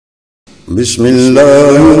بسم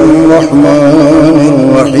اللہ الرحمن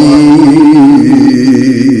الرحیم۔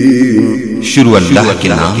 شروع اللہ کے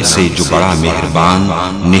نام سے جو بڑا مہربان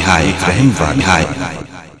نہایت رحم والا ہے۔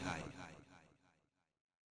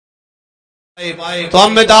 تو اب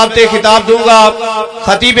میں دعوت خطاب دوں گا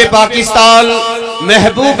خطیب پاکستان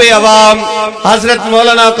محبوب عوام حضرت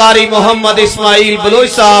مولانا قاری محمد اسماعیل بلوچ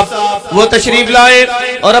صاحب، وہ تشریف لائے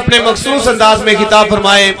اور اپنے مخصوص انداز میں خطاب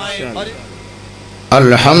فرمائے۔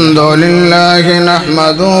 الحمدللہ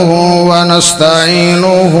نحمده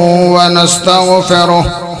ونستعینه ونستغفره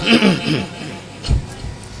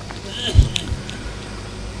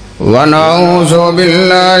ونعوذ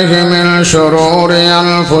باللہ من شرور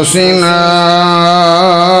انفسنا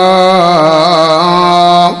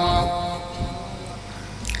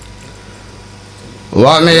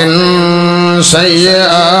ومن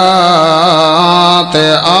سیئات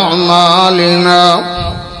اعمالنا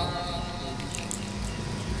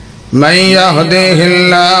من يهده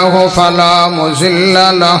الله فلا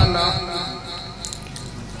مضل له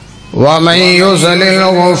ومن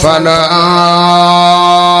يضلله فلا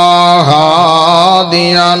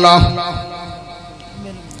هادي له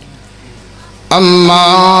أما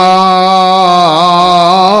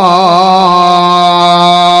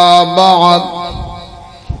بعد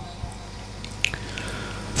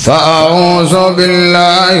فأعوذ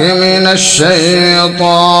بالله من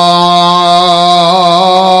الشيطان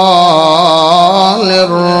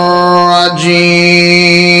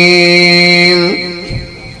الرجيم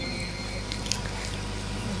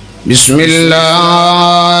بسم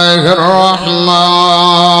الله الرحمن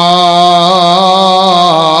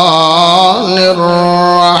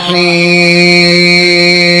الرحيم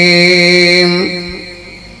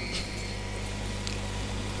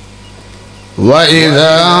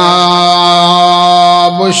وإذا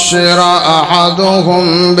بشر أحدهم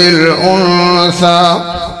بالأنثى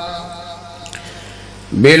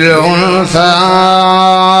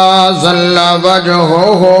ظل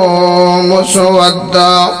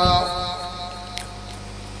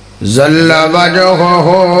وجهه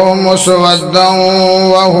مسودا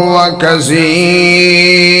وهو كظيم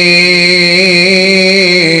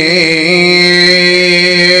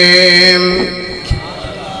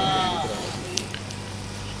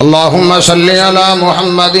اللهم صل على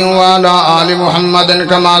محمد وعلى آل محمد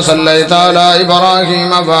كما صليت على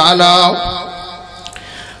إبراهيم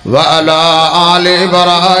وعلى آل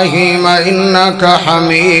إبراهيم إنك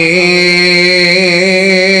حميد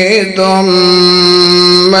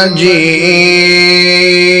مجيد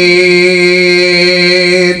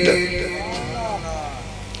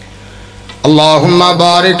اللهم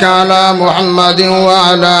بارك على محمد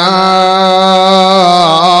وعلى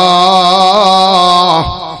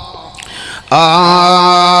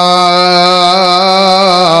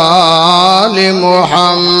آل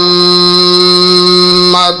محمد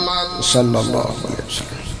صلی اللہ علیہ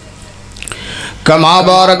وسلم كما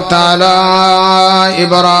باركت على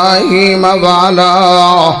إبراهيم وعلى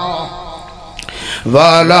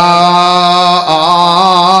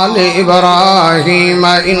آل إبراهيم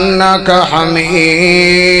إنك حميد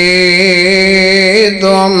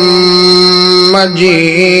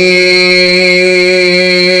مجيد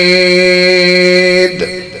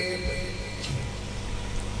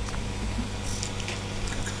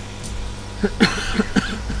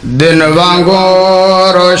دن وانگو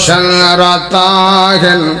روشن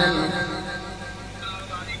راتاہن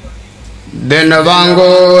دن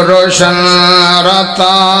وانگو روشن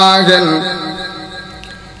راتاہن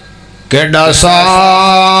کیڑا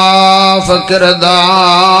صاف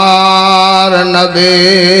کردار نبی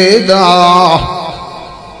دا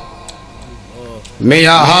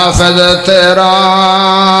میاں حافظ تیرا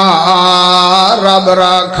رب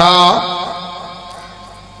رکھا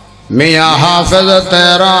میاں حافظ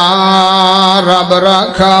تیرا رب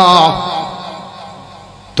رکھا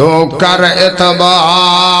تو کر اعتبار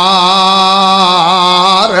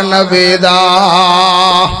نبی دا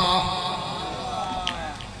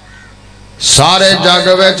سارے جگ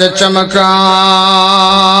وچ چمکاں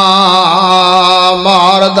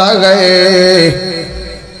مار دا گئے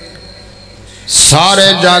سارے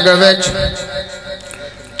جگ وچ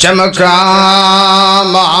چمکاں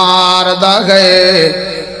مار دا گئے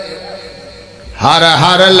ہر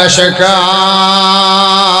ہر لشکار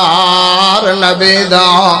نبی دا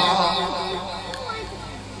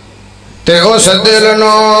تے اس دل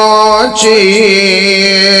نو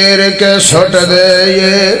چیر کے سٹ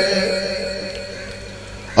دئیے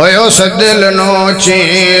اوے اس دل نو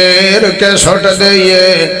چیر کے سٹ دئیے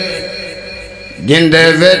جندے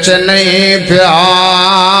وچ نہیں پیار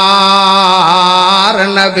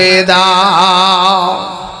نبی دا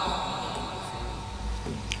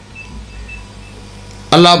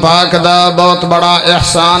اللہ پاک دا بہت بڑا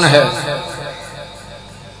احسان ہے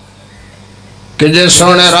کہ جس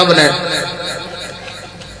سونے رب نے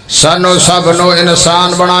سانو سب نو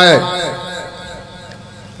انسان بنائے۔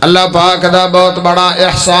 اللہ پاک دا بہت بڑا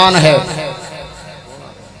احسان ہے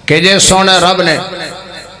کہ جس سونے رب نے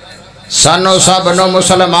سانو سب نو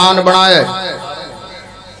مسلمان بنائے۔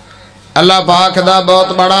 اللہ پاک دا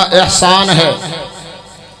بہت بڑا احسان ہے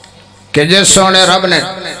کہ جس سونے رب نے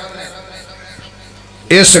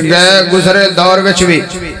اس گئے گزرے دور وچ بھی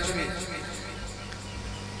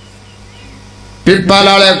پپل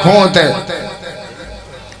والے کھوں تے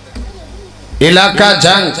علاقہ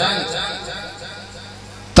جنگ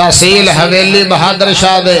تحصیل حویلی بہادر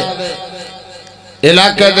شاہ دے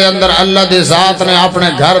علاقے دے اندر اللہ دی ذات نے اپنے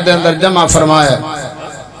گھر دے اندر جمع فرمایا۔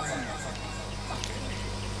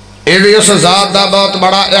 یہ بھی اس ذات دا بہت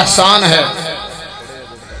بڑا احسان ہے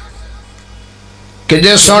کہ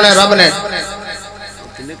جس سونے رب نے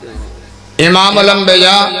امام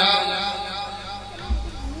الانبیاء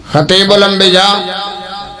خطیب الانبیاء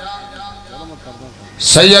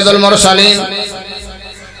سید المرسلین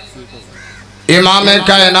امام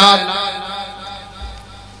کائنات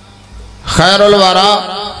خیر الورا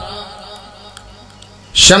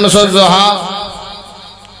شمس الضحیٰ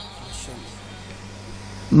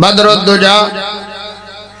بدر الدجا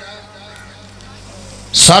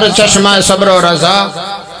سر چشمہ صبر و رضا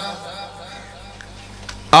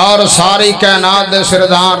اور ساری کائنات دے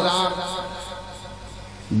سردار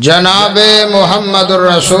جناب محمد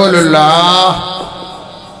الرسول اللہ۔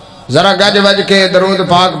 ذرا گج وج کے درود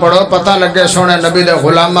پاک پڑھو، پتہ لگے سونے نبی دے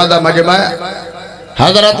غلامہ دا مجمع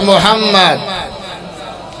حضرت محمد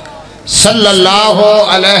صلی اللہ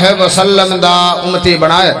علیہ وسلم دا امتی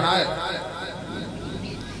بنائے۔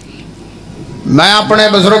 میں اپنے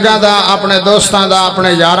بزرگاں دا، اپنے دوستاں دا، اپنے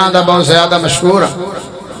یاراں دا بہت زیادہ مشکور ہوں۔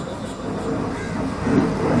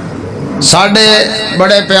 ساڑھے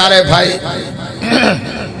بڑے پیارے بھائی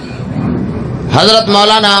حضرت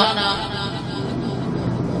مولانا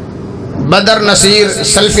بدر نصیر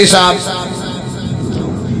سلفی صاحب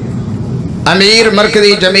امیر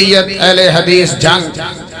مرکزی جمعیت اہل حدیث جنگ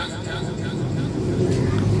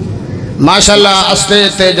ماشاءاللہ اسٹیج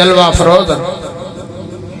تے جلوہ فروز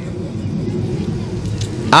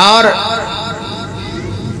اور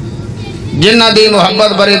جنہ دی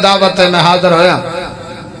محبت بری دعوت میں حاضر ہویا۔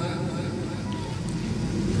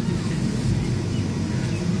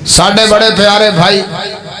 ساڑھے بڑے پیارے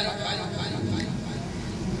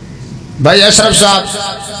بھائی اشرف صاحب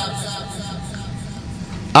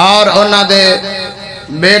اور انہاں دے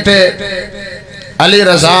بیٹے علی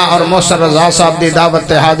رضا اور محسن رضا صاحب دی دعوت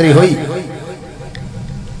تے حاضری ہوئی۔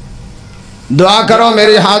 دعا کرو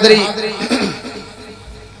میری حاضری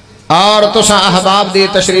اور تساں احباب دی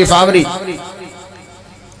تشریف آوری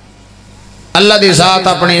اللہ دی ذات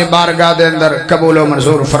اپنی بارگاہ دے اندر قبول و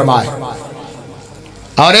منظور فرمائے۔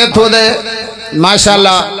 اور ایتھو دے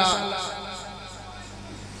ماشاءاللہ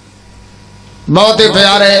بہت ہی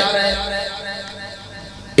پیارے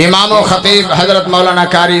امام و خطیب حضرت مولانا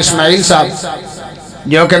قاری اسماعیل صاحب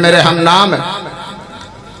جو کہ میرے ہم نام ہیں،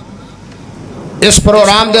 اس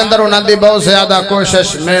پروگرام دے اندر انہوں نے بہت زیادہ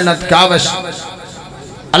کوشش محنت کاوش،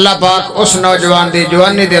 اللہ پاک اس نوجوان دی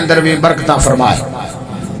جوانی دے اندر بھی برکتاں فرمائے۔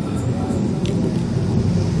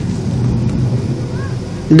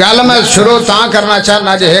 گل میں شروع تاں کرنا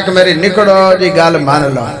چاہنا جی ایک میری نکڑو جی گل مان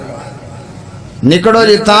لو، نکڑو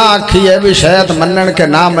جی تاں آکھی ہے بھی شاید منن کے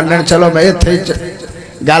نہ منن، چلو میں اتھے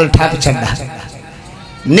گل ٹھپ چھڑا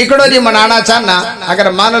نکڑو جی منانا چاہنا۔ اگر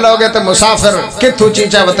مان لو گے تو مسافر کتھو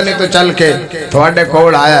چیچا وطنی تو چل کے تھوڑے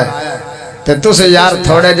کوڑ آیا ہے تو تُسے یار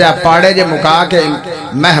تھوڑے جا پاڑے جے مکا کے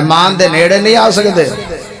مہمان دے نیڑے نہیں آ سکتے،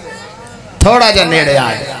 تھوڑا جا نیڑے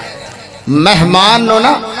آئے مہمان نو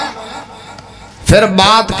نا، پھر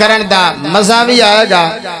بات کرن دا مزہ بھی آئے گا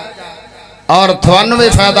اور تھوانو بھی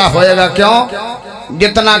فائدہ ہوئے گا۔ کیوں؟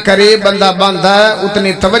 جتنا قریب بندہ بندہ ہے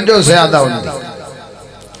اتنی توجہ زیادہ ہوگی،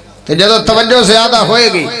 تو جدو توجہ زیادہ ہوئے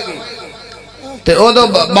گی تو ادو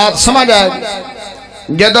بات سمجھ آئے گی،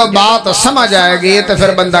 جدو بات سمجھ آئے گی تو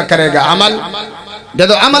پھر بندہ کرے گا عمل،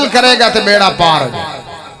 جدو عمل کرے گا تو بیڑا پار ہو جائے۔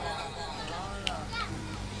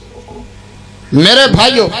 میرے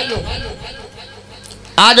بھائیو،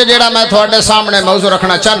 آج جیڑا میں تھوڑے سامنے موضوع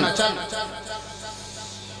رکھنا چاہنا،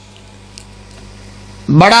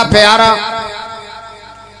 بڑا پیارا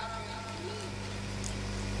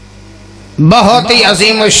بہت ہی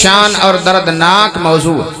عظیم الشان اور دردناک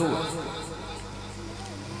موضوع۔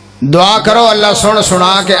 دعا کرو اللہ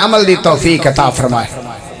سنا کے عمل دی توفیق عطا فرمائے۔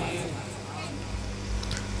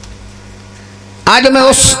 آج میں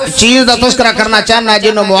اس چیز دا تذکرہ کرنا چاہنا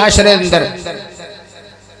جنہوں معاشرے اندر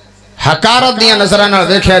حقارت دیا نظرہ نال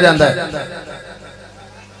دیکھا جاندہ ہے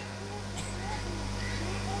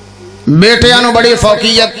بیٹیاں نو بڑی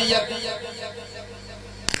فوقیت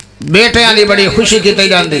بیٹیاں دی بڑی خوشی کی تے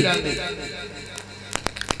جاندی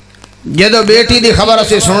جدو بیٹی دی خبر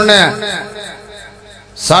اسی سننے ہیں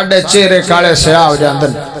ساڑھے چہرے کالے سیاہ ہو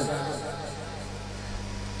جاندن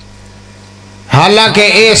حالانکہ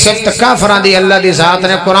اے صفت کافران دی اللہ دی ذات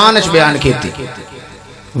نے قرآن اچھ بیان کی تھی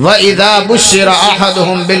وَإِذَا بُشِّرَ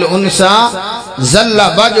أَحَدُهُمْ بِالْأُنْسَى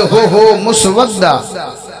ظَلَّ وَجْهُهُ مُسْوَدًّا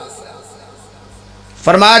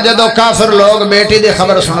فرمایا جدو کافر لوگ بیٹی دی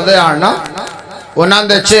خبر سن دے آنا انہاں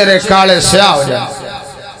دے چہرے کالے سیاہ ہو جائیں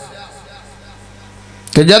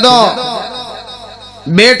کہ جدو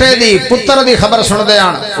بیٹے دی پتر دی خبر سن دے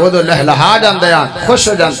آنا وہ دو لہلہا جان دے آنا خوش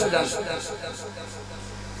ہو جان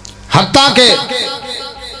حتیٰ کہ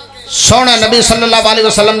سونے نبی صلی اللہ علیہ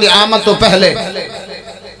وسلم دی آمد تو پہلے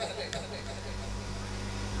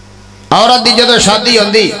عورت دی جدو شادی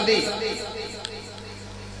ہوندی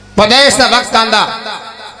پدیس دا وقت آندہ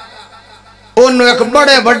انہوں ایک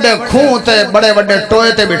بڑے بڑے خون تے بڑے بڑے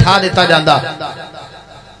ٹوئے تے بٹھا دیتا جاندہ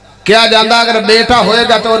کیا جاندہ اگر بیٹا ہوئے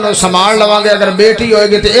گا تو انہوں سمال لوانگے اگر بیٹی ہوئے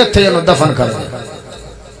گی تو ایتھے انہوں دفن کر دے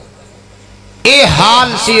اے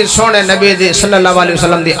حال سی سونے نبی دی صلی اللہ علیہ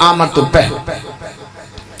وسلم دی آمد تو پہلے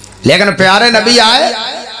لیکن پیارے نبی آئے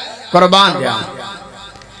قربان گیا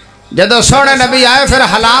جدو سونے نبی آئے پھر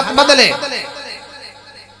حالات بدلے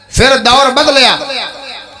پھر دور بدلیا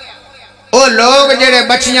او لوگ جڑے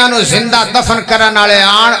بچیاں نو زندہ دفن کرن والے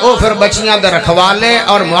آن او پھر بچیاں دے رکھوالے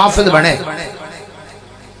اور محافظ بنے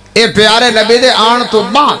اے پیارے نبی دے آن تو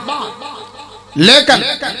بعد لیکن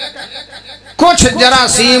کچھ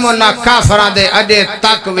جراثیم و کافران دے اجے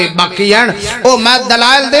تک بھی باقی ہیں او میں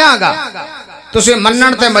دلائل دیاں گا تسی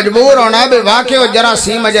منن تے مجبور ہونا بھی واقعی وہ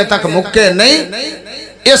جراثیم اجے تک مکے نہیں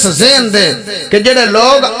اس ذہن دے کہ جڑے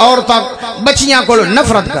لوگ عورتاں بچیاں کو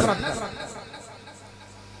نفرت کر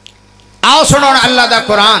آؤ سنو اللہ دا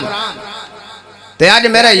قرآن تے آج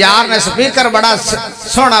میرے یار نے سپیکر بڑا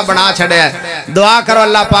سونا بنا چھڑے ہے دعا کرو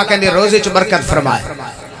اللہ پاک دی روزی چ برکت فرمائے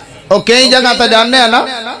او کئی جگہ تے جاننے ہیں نا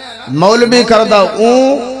مولوی کردہ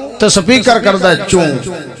اون تو سپیکر کردہ چون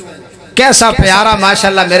کیسا پیارا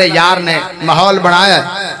ماشاءاللہ میرے یار نے ماحول بنایا ہے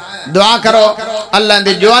دعا کرو اللہ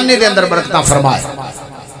دی جوانی دے اندر برکتاں فرمائے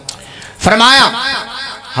فرمایا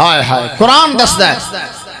ہائے ہائے قرآن دستا ہے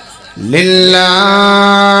للہ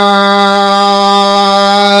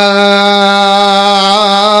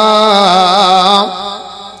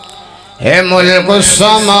ہے ملک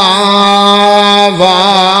السماوات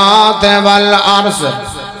والارض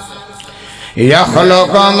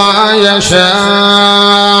یخلق ما یشاء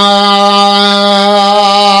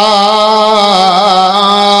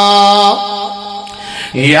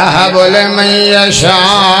یہب لمن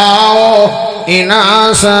یشاء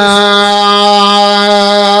اناسا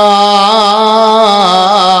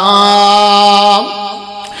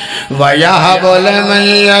وَيَهَبُ لَمَن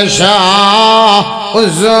يَشَاءُ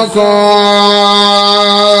الذُّكُورَ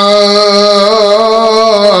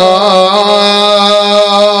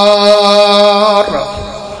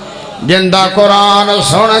جندہ قرآن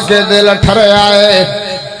سن کے دل ٹھرے آئے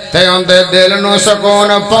تے ان دے دل نو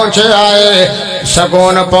سکون پہنچے آئے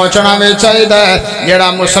سکون پہنچنا بھی چاہیے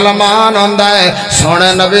جڑا مسلمان ہوندا ہے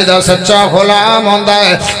سونے نبی دا سچا غلام ہوندا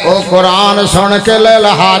ہے او قرآن سن کے لے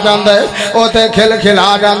لہا جاندا ہے او تے کھل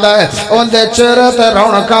کھلا جاندا ہے اون دے چہرے تے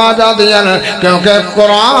رونقاں آ جاندیاں کیونکہ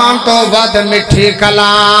قرآن تو ود میٹھی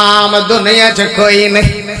کلام دنیا چ کوئی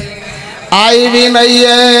نہیں آئی بھی نہیں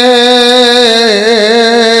ہے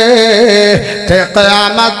تے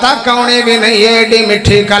قیامت تک آنی بھی نہیں ہے ایڈی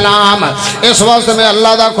میٹھی کلام اس وقت میں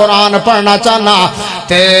اللہ دا قرآن پڑھنا چاہنا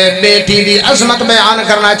تے بیٹی دی عظمت بیان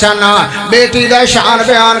کرنا چاہنا بیٹی دا شان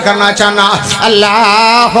بیان کرنا چاہنا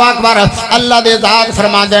اللہ اکبر اللہ دے ذات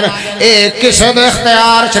فرما دین اے کسے دے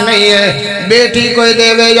اختیار چ نہیں ہے بیٹی کوئی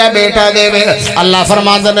دے وے یا بیٹا دے وے اللہ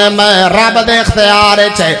فرما دین میں رب دے اختیار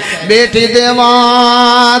چ بیٹی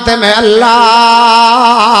دیواں تے میں اللہ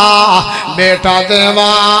بیٹا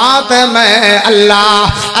دیوات میں اللہ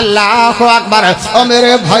اللہ اکبر او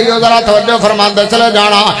میرے بھائیو ذرا توجہ فرماندے چلے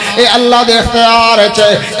جانا اے اللہ دے اختیار چے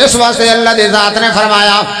اس واسطے اللہ دی ذات نے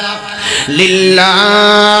فرمایا للہ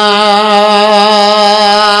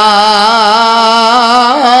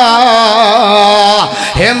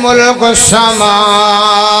ہے ملک السماوات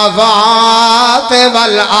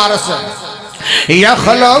والارض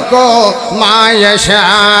یخلق ما یشاء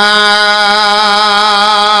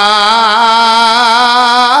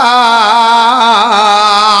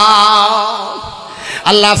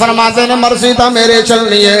اللہ اللہ فرماتے نے مرضی تا میرے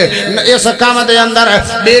چلنی ہے اس کام دے اندر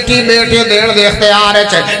بیٹی بیٹی دین دے اختیار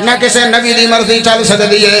ہے نہ کسے نبی دی مرضی چل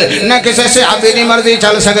سکتی ہے نہ کسے صحابی دی مرضی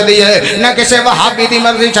چل سکتی ہے نہ کسے وہابی دی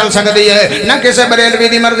مرضی چل سکتی ہے نہ کسے بریلوی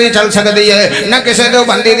دی مرضی چل سکتی ہے نہ کسے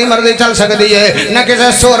دیوبندی دی مرضی چل سکتی ہے نہ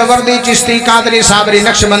کسے سہروردی چشتی قادری صابری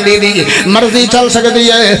نقشبندی دی مرضی چل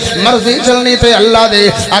سکتی ہے مرضی چلنی تے اللہ دے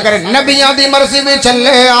اگر نبیاں دی مرضی بھی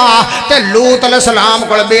چلے تے لوط علیہ السلام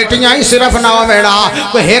کو بیٹیاں ہی صرف نہ ہونا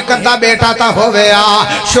کوئی ایک دا بیٹا تا ہویا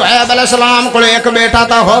شعیب علیہ السلام کو ایک بیٹا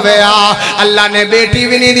تا ہویا اللہ نے بیٹی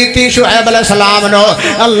بھی نہیں دیتی شعیب علیہ السلام نو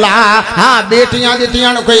اللہ ہاں بیٹیاں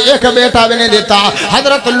دیتیاں کوئی ایک بیٹا بھی نہیں دیتا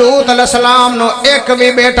حضرت لوط علیہ السلام نو ایک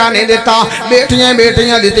بھی بیٹا نہیں دیتا بیٹیاں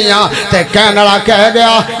بیٹیاں دیتیاں تے کہنڑا کہہ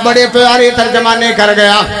گیا بڑے پیاری ترجمانے کر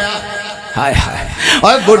گیا ہائے ہائے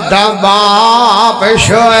اور بڑھا باپ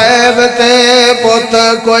شعیب تے پت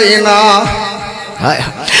کوئی نہ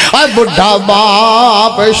اور بڑھا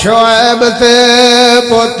باپ شعیب تے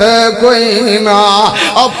پت کوئی نہ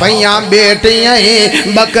اور پہیاں بیٹیاں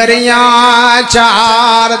بکریاں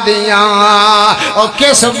چار دیاں اور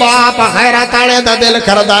کس باپ غیرت آڑے دا دل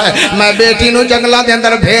کردہ ہے میں بیٹی نو جنگلہ دے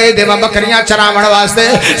اندر بھیج دے میں بکریاں چراوڑ واسطے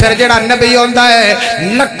پھر جڑا نبی ہوندہ ہے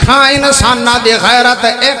لکھاں انسانہ دی غیرت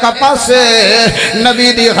ایک پاسے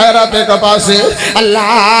نبی دی غیرت ایک پاسے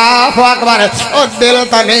اللہ اکبر اور دل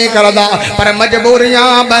تا نہیں کردہ پر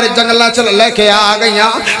مجبوریاں بر جنگلہ چل لے کے آ گئیاں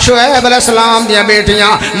شعیب علیہ السلام دیاں بیٹیاں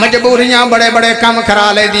مجبوریاں بڑے بڑے کم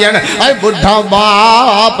کرا لے دیاں اے بڑھا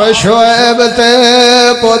باپ شعیب تے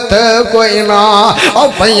پت کوئی نہ او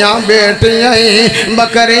پہیاں بیٹیاں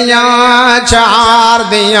بکریاں چار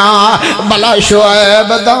دیاں بلا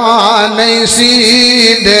شعیب دا نہیں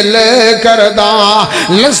سی دل کردہ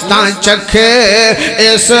لستاں چکھے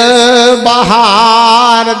اس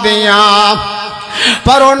بہار دیاں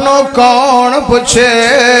پر انہوں کون پوچھے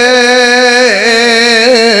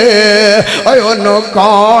انہوں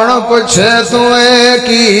کون پوچھے تمہیں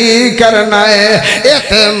کی کرنا ہے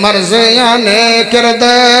ایت مرضیاں نے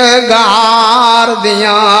کردگار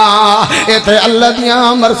دیاں ایت اللہ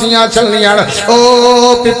دیاں مرضیاں چلنیاں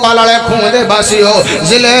او پپا لڑے کھون دے باسی ہو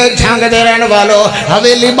ضلع جھانگ دے رہن والو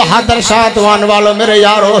حویلی بہادر شاہتوان والو میرے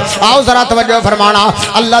یارو آؤ ذرا توجہ فرمانا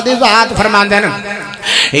اللہ دی ذات فرمان دینا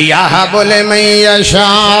یا بولے میں یشاء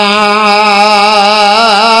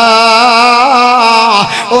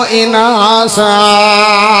او اناسا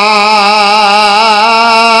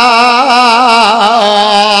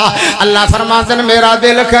اللہ فرماتے ہیں میرا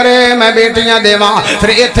دل کرے میں بیٹیاں دیواں پھر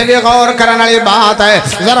اتھے بھی غور کرنے والی بات ہے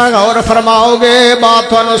ذرا غور فرماؤ گے بات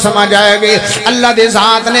تو انہوں سمجھ آئے گی اللہ دی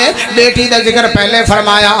ذات نے بیٹی دا ذکر پہلے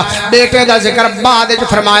فرمایا بیٹے دا ذکر بعد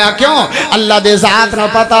فرمایا کیوں اللہ دی ذات نے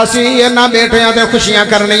پتا سی انہاں بیٹیاں دے خوشیاں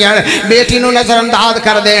کرنی ہیں بیٹی نو نظر انداز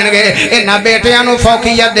کر دین گے انہاں بیٹیاں نو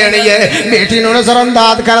فوقیت دینی ہے بیٹی نو نظر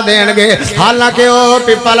انداز کر دین گے حالانکہ او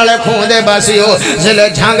پپا لڑے خون دے باسی ہو ضلع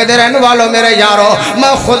جھانگ دے رہن والوں میرے یارو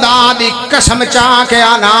میں خدا دی قسم چاہ کے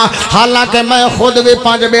آنا حالانکہ میں خود بھی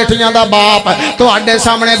 5 بیٹیاں دا باپ تو اڈے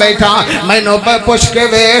سامنے بیٹھا میں نو پوچھ کے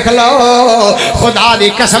بیکھ لو خدا دی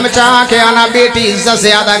قسم چاہ کے آنا بیٹی عزت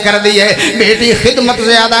زیادہ کر دیئے بیٹی خدمت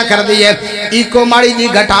زیادہ کر دیئے ایکو ماڑی جی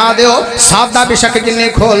گھٹا دیو سادہ بھی شک جنی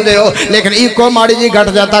کھول دیو لیکن ایکو ماڑی جی گھٹ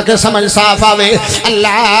جاتا کہ سمجھ صاف آوے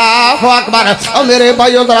اللہ اکبر اور میرے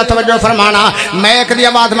بھائیو ذرا توجہ فرمانا میں ایک دی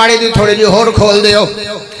آواز ماڑی دی تھوڑی جی اور کھول دیو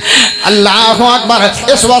اللہ اکبر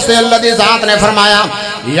اس وقت اللہ دی ذات نے فرمایا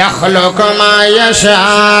یخلق ما یشاء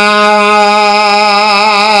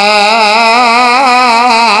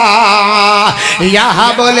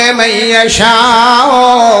یہب لمن یشاء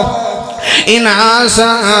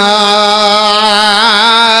اناسا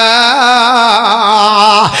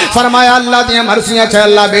فرمایا اللہ دیاں مرضیاں چاہے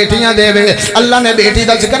اللہ بیٹیاں دے وے اللہ نے بیٹی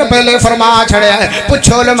دا ذکر پہلے فرما چھڑیا ہے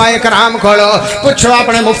پوچھو علماء کرام کھولو پوچھو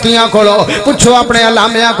اپنے مفتیاں کھولو پوچھو اپنے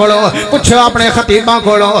علامیاں کھولو پوچھو اپنے خطیباں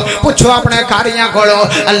کھولو پوچھو اپنے قاریاں کھولو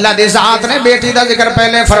اللہ دی ذات نے بیٹی دا ذکر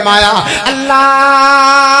پہلے فرمایا اللہ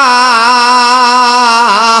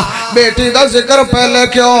بیٹی دا ذکر پہلے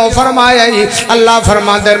کیوں فرمایا ہی اللہ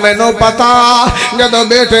فرما در میں نو پتا جدو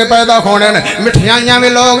بیٹے پیدا ہونے مٹھیاں بھی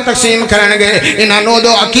لوگ تقسیم کرن گے انہاں نو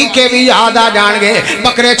دو عقیقے بھی یاد آ جان گے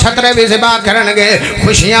بکرے چھترے بھی ذبح کرن گے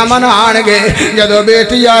خوشیاں منان گے جدو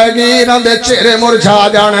بیٹی آئے گی انہاں دے چہرے مرجھا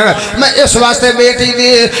جان میں اس واسطے بیٹی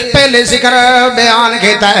دی پہلے ذکر بیان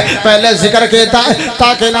کیتا ہے پہلے ذکر کیتا ہے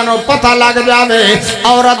تاکہ انہاں نو پتہ لگ جاوے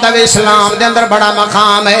عورت دا اسلام دے اندر بڑا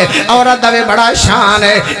مقام ہے عورت دا بڑا شان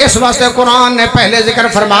ہے اس واسطے قرآن نے پہلے ذکر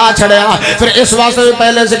فرما چھڑیا، پھر اس واسطے بھی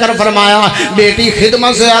پہلے ذکر فرمایا بیٹی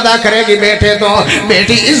خدمت سے ادا کرے گی بیٹے تو،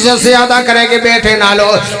 بیٹی عزت سے ادا کرے گی بیٹے نالو۔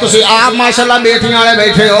 تسی آپ ماشاءاللہ بیٹیاں والے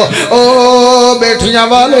بیٹھے ہو، او بیٹیاں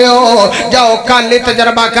والے ہو، جاؤ کل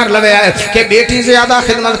تجربہ کر لوے ہے کہ بیٹی زیادہ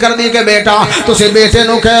خدمت کر دی کہ بیٹا، تسی بیٹے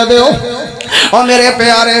نو کہہ دیو اور میرے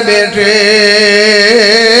پیارے بیٹے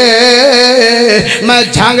میں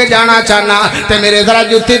جھنگ جانا چاہنا تے میرے ذرا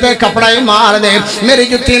جتی پہ کپڑا ہی مار دے، میری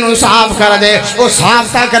جتی نو صاف کر دے۔ وہ صاف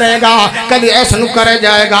تا کرے گا، کبھی ایس نو کرے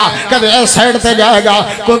جائے گا، کبھی ایس سائڈ تے جائے گا،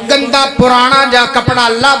 کوئی گندہ پرانا جا کپڑا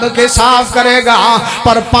لب کے صاف کرے گا،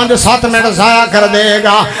 پر 5-7 منٹ ضائع کر دے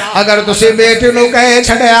گا۔ اگر تسی بیٹی نو کہے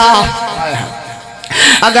چھڑیا،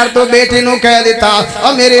 اگر تو بیٹی نو کہہ دیتا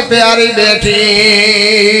اور میری پیاری بیٹی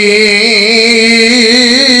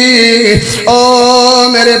او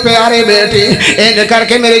میرے پیاری بیٹی انج کر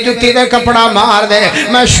کے میری جتی دے کپڑا مار دے،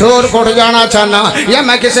 میں شور کوٹ جانا چاہنا یا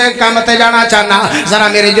میں کسے کام تے جانا چاہنا، ذرا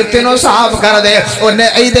میری جتی نو صاف کر دے، انہیں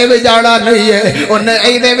ایدے بھی جانا نہیں ہے، انہیں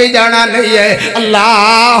ایدے بھی جانا نہیں ہے۔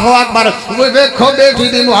 اللہ اکبر، ویکھو بیٹی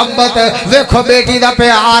دی محبت، ویکھو بیٹی دا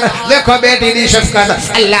پیار، ویکھو بیٹی دی شفقت۔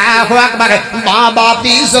 اللہ اکبر، ماں باپ دی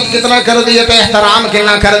عزت کتنا کر دیئے تو احترام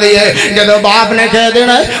کتنا کر دیئے۔ جدو باپ نے کہہ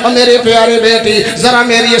دینا اور میری پیاری بیٹی ذرا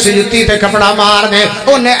میری اس جتی تے کپڑا مار دے،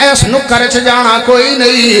 انہیں ایس نکر چ جانا کوئی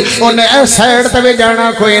نہیں، انہیں ایس سائڈ تے بھی جانا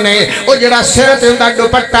کوئی نہیں۔ وہ جڑا سر تے ہوندا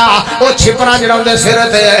دوپٹہ، وہ چھپرا جڑا ہوندے سر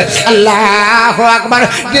تے ہے۔ اللہ اکبر،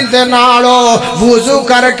 جن دے نالو وضو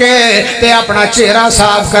کر کے تے اپنا چہرہ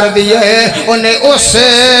صاف کر دیئے، انہیں اس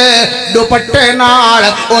دوپٹے نال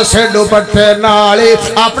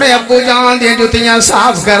اپنے ابو جان دی جتیاں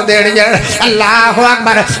صاف کر دینی ہے۔ اللہ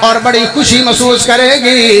اکبر، اور بڑی خوشی محسوس کرے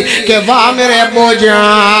گی کہ واہ میرے ابو جان،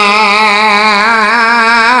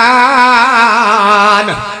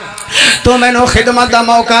 تو میں نو خدمت دا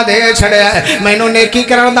موقع دے چھڑے ہے، میں نو نیکی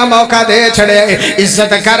کرن دا موقع دے چھڑے ہے،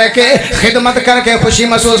 عزت کر کے خدمت کر کے خوشی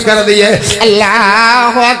محسوس کر دیئے۔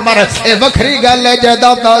 اللہ اکبر، اے وکھری گل ہے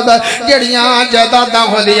جائیداد جڑیاں جائیداداں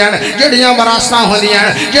ہوندیاں، جڑیاں وراثتاں ہوندیاں،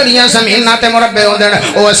 جڑیاں زمیناں تے مربے ہوندے،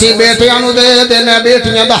 او اسی بیٹیاں نو دے دینے،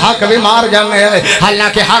 بیٹیاں دا حق بھی مار جانے ہیں۔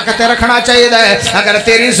 حالانکہ حق تے رکھنا چاہیے ہے، اگر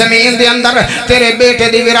تیری زمین دے اندر تیرے بیٹے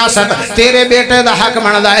دی وراثت تیرے بیٹے دا حق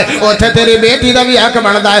بندا ہے، اوتھے تیری بیٹی دا بھی حق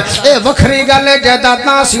بندا ہے۔ اے وکھری گل ہے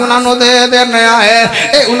جائیداداں سی انہاں نو دے دینے آئے،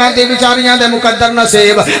 اے انہاں دی بیچاریاں دے مقدر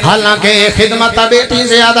نصیب، حالانکہ خدمت بیٹی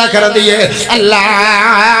زیادہ کر دیئے۔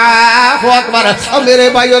 اللہ اکبر، اور میرے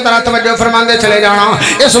بھائیو ذرا توجہ فرماندے چلے جانا،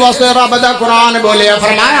 اس واسطے رب دا قرآن بولے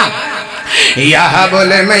فرمایا یا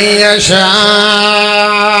بولے من یشاء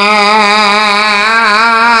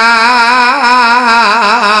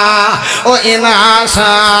او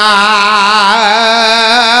اناسا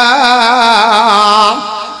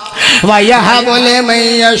وَيَحَبُ لِمَن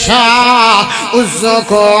يَشَاءُ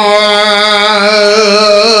الذُّكُورَ۔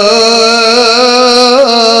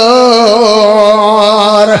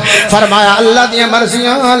 فرمایا اللہ دیاں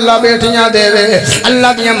مرضیاں اللہ بیٹیاں دے وے،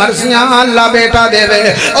 اللہ دیاں مرضیاں اللہ بیٹا دے وے،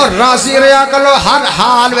 اور راضی رہا کرو ہر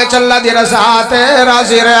حال وچ اللہ دی رضا تے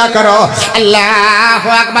راضی رہا کرو۔ اللہ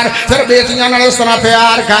اکبر، پھر بیٹیاں نال اس طرح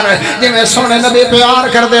پیار کر جویں سونے نبی پیار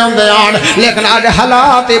کردے ہوندے آن، لیکن اج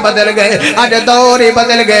حالات ہی بدل گئے، اج دور ہی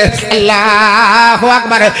بدل گئے۔ اللہ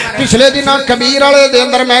اکبر، پچھلے دن کبیر والے دے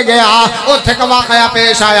اندر میں گیا، اوتھے کا واقعہ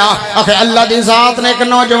پیش آیا کہ اللہ دی ذات نے ایک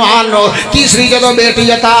نوجوان نو تیسری جدو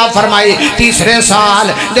بیٹی عطا فرمائی، تیسرے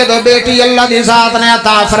سال جدو بیٹی اللہ دی ذات نے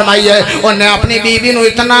عطا فرمائی ہے، انہیں اپنی بی بی نو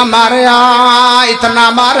اتنا ماریا اتنا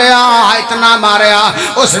ماریا اتنا ماریا،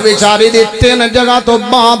 اس بیچاری دی 3 جگہ تو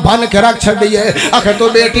باں بھن کے رکھ چھڑی ہے۔ آخر تو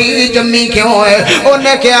بیٹی جمی کیوں ہے؟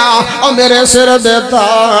 انہیں کیا اور میرے سر دیتا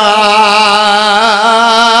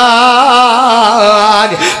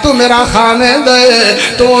تو میرا خامد ہے،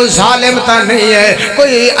 تو ظالم تا نہیں ہے،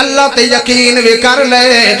 کوئی اللہ تے یقین بھی کر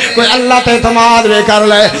لے، کوئی اللہ تے اعتماد بھی کر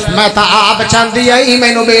لے۔ میں تا آپ چاندی آئی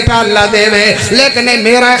میں نو بیٹا اللہ دے وے، لیکن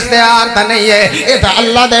میرا اختیار تا نہیں ہے، یہ تا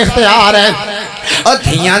اللہ دے اختیار ہے۔ اور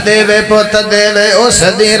دھیاں دے وے پوت دے وے اس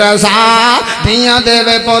دی رضا، دھیاں دے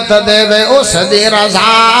وے پوت دے وے اس دی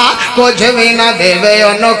رضا، کچھ بھی نہ دے وے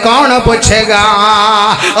انہوں کون پوچھے گا۔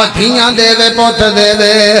 اور دھیاں دے وے پوت دے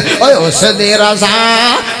وے اس دی رضا،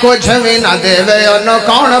 کچھ بھی نہ دے وے انہوں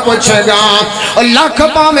کون پوچھے گا۔ اور لکھ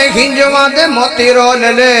پاویں ہنجواں دے موتی رول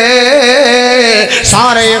لے،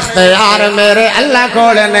 سارے اختیار میرے اللہ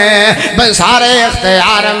کول نے، بھئی سارے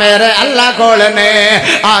اختیار میرے اللہ کول نے۔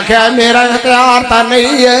 آکھیا میرا اختیار تا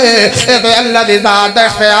نہیں ہے، اے تو اللہ دی ذات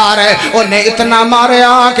اختیار ہے۔ انہیں اتنا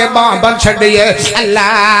ماریا کہ باں بن چھڑی ہے۔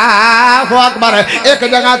 اللہ اکبر، ایک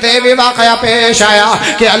جگہ تے بھی واقعہ پیش آیا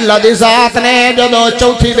کہ اللہ دی ذات نے جدو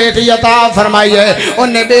چوتھی بیٹی عطا فرمائی ہے،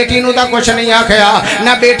 انہیں बेटी नू तां कुछ नहीं आखिया,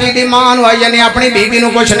 ना बेटी दी मां नू यानी अपनी बीबी नू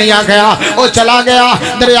कुछ नहीं आखिया। वो चला गया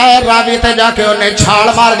दरियाए रावी ते जाके उन्हें छाल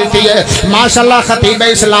मार दी है। माशाअल्लाह खतीब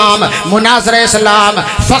इस्लाम, मुनाज़िर इस्लाम,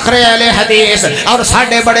 फ़ख्रे अहले हदीस और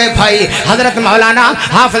साढ़े बड़े भाई हजरत मौलाना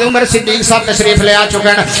हाफिज़ उमर सिद्दीक़ साहब तशरीफ ले आ चुके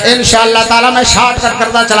हैं। इंशाअल्लाह ताला मैं शॉर्टकट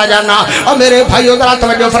करता चला जाना और मेरे भाइयों जरा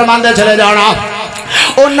तवज्जो फरमाते चले जाना।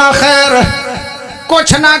 उन्ना खैर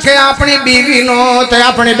कुछ ना के अपनी बीवी नो ते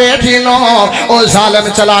अपनी बेटी नो ओ जालिम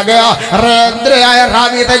चला गया दरियाए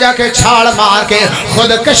रावी ते जाके छाल मार के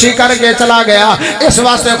खुदकशी करके चला गया। इस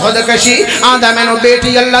वास्ते खुदकशी आंदा मैनू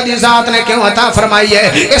बेटी अल्लाह दी जात ने क्यों अता फरमाई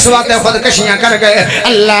है, इस वास्ते खुदकशियां कर गए।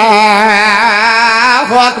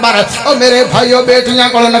 अल्लाहु अकबर। ओ मेरे भाइयों बेटियां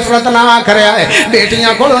को नफरत ना करया है,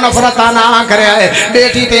 बेटियां को नफरत ना करया है।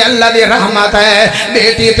 बेटी ते अल्लाह दी रहमत है,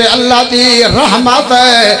 बेटी ते अल्लाह दी रहमत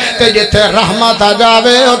है। ते जिथे रहमत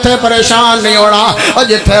जावे उथे परेशान नहीं होना, और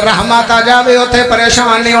जिथे रहमत आ जावे उथे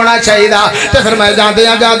परेशान नहीं होना चाहिए। तो फिर मैं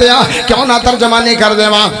जांदियां क्यों ना तर्जमानी कर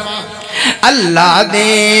देवां। अल्लाह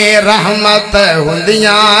दी रहमत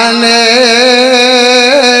हुंदियां ने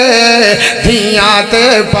धियां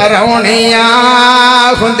ते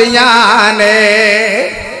परौणियां हुंदियां ने,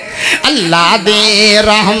 अल्लाह दी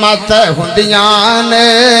रहमत हुंदियां ने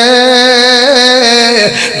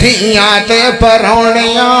धियां ते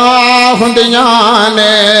परौणियां हुंदियां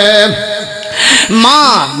ने।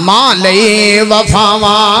 मां लई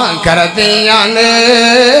वफावां करदियां ने,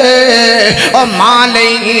 ओ मां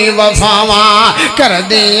लई वफावां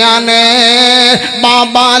करदियां ने,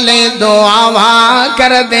 बाबा लई दुआवां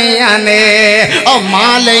करदियां ने, ओ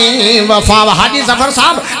मां लई वफावां। हाजी ज़फर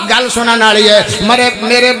साहब गल सुनने वाली है,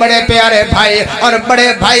 मेरे बड़े प्यारे भाई और बड़े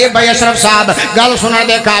भाई अशरफ साहब गल सुनने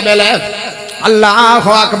के काबिल है। अल्लाह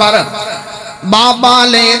अकबर। बाबा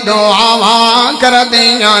ले दुआवां कर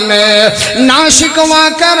दियां ने, ना शिकवा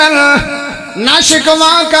करन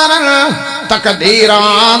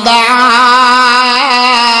तकदीरां दा,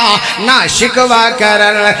 ना शिकवा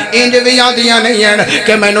करन इंज भी आदियां नहीं हैं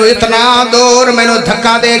कि मैनू इतना दूर मैनू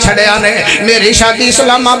धक्का दे छड़िया ने, मेरी शादी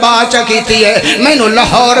इस्लामाबाद च कीती है, मैनू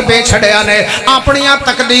लाहौर पे छड़िया ने, अपनियां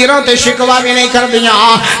तकदीरां ते शिकवा भी नहीं कर दिया।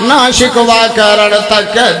 ना शिकवा करन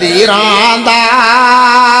तकदीरां दा,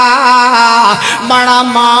 बड़ा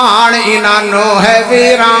मान इन्हां है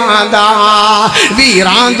वीरां दा,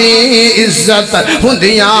 वीरां दी इज्जत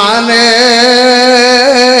हुंदियां ने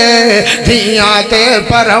धियां ते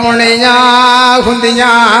परौणियां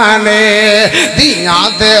हुंदियां ने, धियां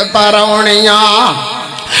ते परौणियां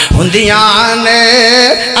हुंदियां ने,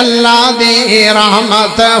 अल्लाह दी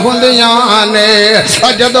रहमत हुंदियां ने।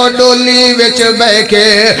 और जदों डोली विच बह के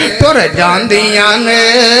टुर जांदियां ने,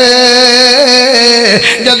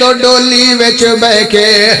 जदों डोली विच बह के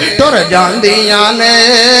टुर जांदियां ने,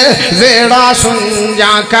 वेड़ा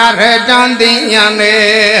सुंजा कर जांदियां ने,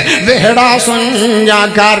 वेड़ा सुंजा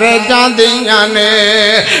कर जांदियां ने,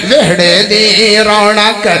 वेड़े दी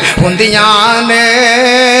रौनक हुंदियां ने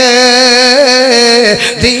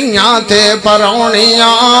धियां ते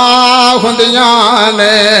परौणियां हुंदियां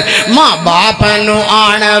ने। मां बाप नू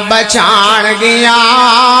आण बचाण गिया,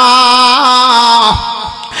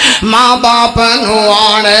 मां बाप नू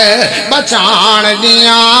आण बचाण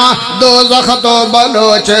गिया, दोज़ख तो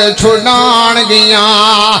बलोच छुड़ाण गिया,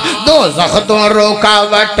 दोज़ख तो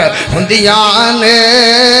रुकावट हुंदियां ने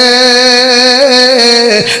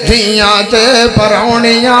धियां ते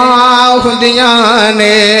परौणियां हुंदियां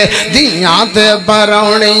ने, धियां ते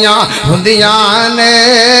परौणियां हुंदियां ने,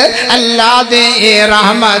 अल्लाह दी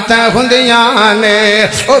रहमत हुंदियां ने।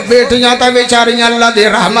 ओ बेटियां ते बेचारियां अल्लाह दी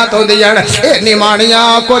रहमत हुंदियां ने, ए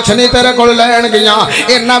निमाणियां कुछ नहीं तेरे को लैन गया,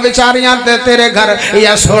 इन्हां बेचारियां ते तेरे घर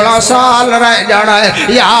या 16 साल रह जाना है,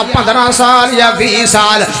 या 15 साल या 20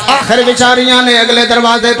 साल, आखिर बेचारियां ने अगले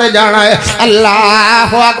दरवाजे पे जाना है।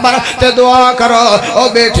 अल्लाह अकबर। ते दुआ करो ओ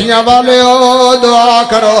बेटियां वाले, ओ दुआ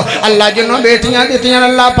करो अल्लाह जिन्हों बेटियां दित्तियां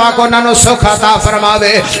अल्लाह पाक उन्होंने सुख अता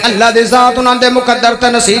फरमावे, अल्लाह दी जात उन्होंने मुकद्दर ते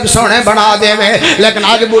नसीब सोने बना देवे। लेकिन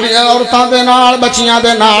अज बुढ़ियां औरतां दे नाल, बच्चियां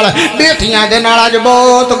दे नाल, बेटियां दे नाल अज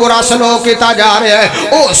बहुत बुरा सलूक किया जा रहा है।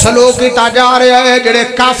 ओ सलूक किया जा रहा है जिहड़े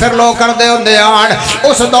काफिर लोग करदे हुंदे आन,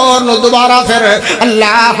 उस दौर नूं दोबारा फिर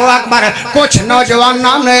अल्लाह अकबर। कुछ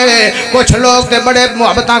नौजवानां ने, कुछ लोग ते बड़े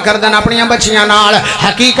मुहब्बतां करदे ने अपनियां बच्चियां नाल,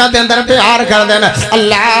 हकीकत दे अंदर प्यार करदे ने।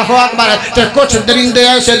 अल्लाह अकबर। ते कुछ दरिंदे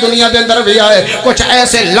ऐसे दुनिया के अंदर भी आए, कुछ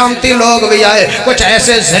ऐसे लानती लोग भी आए, कुछ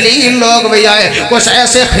ऐसे जलील लोग भी आए, कुछ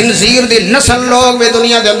ऐसे खिंजीर दी नस्ल लोग भी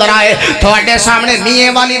दुनिया के अंदर आए। थोड़े सामने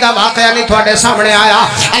मियां वाली दा वाकया नहीं थोड़े सामने आया।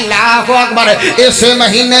 अल्लाह अकबर। इस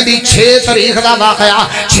महीने महीने दी 6 तारीख का वाकया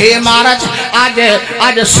 6 मार्च आज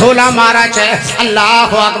 16 मार्च है। अल्लाह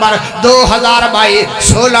अकबर 2022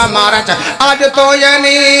 16 मार्च आज तो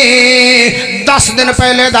यानी 10 दिन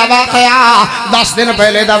पहले दा वाकया 10 दिन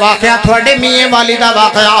पहले दा वाकया थोड़े मियाँ वाली दा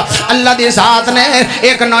वाकया। अल्लाह दी ज़ात ने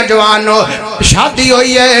एक नौजवान शादी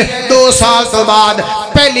हुई है 2 साल तो बाद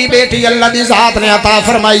पहली बेटी अल्लाह दी ज़ात ने अता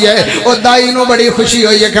फरमाई है। और दाई नू बड़ी खुशी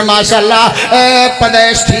हुई है कि माशाअल्लाह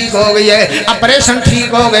पैदाइश ठीक हो गई है, ऑपरेशन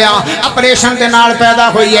ठीक हो गया, ऑपरेशन के नाल पैदा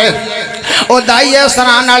हुई है। और दाई इस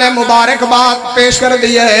तरह नाले मुबारकबाद पेश कर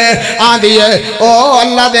दी है आंदी है ओ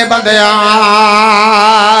अल्लाह दे बंदिया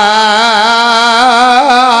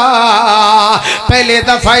पहले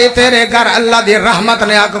दफा तेरे घर अल्लाह दी रहमत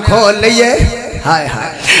ने अग खोल ली है। हाय हाय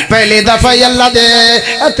पहली दफा अल्लाह दे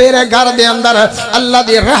तेरे घर दे अंदर अल्लाह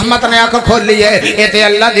दी रहमत ने अख खोली है। ये ते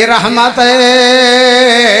अल्लाह दी रहमत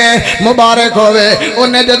मुबारक होवे।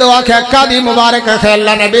 उन्हें जो आख्या कादी मुबारक है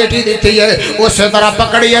अल्लाह ने बेटी दी है उस तरह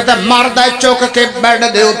पकड़ी है तो मरदा चुक के बेड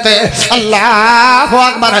दे उत्ते अल्लाह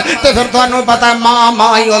अकबर। तो फिर तुहानू पता मां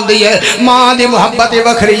मां ही होंदी है, मां दी मुहब्बत ही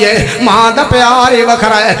वखरी है, मां दा प्यार ही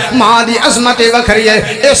वखरा है, मां दी अजमत ही वखरी है।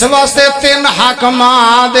 इस वास्ते 3 हक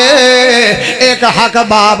मां दे एक हक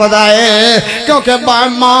बाप दा है क्योंकि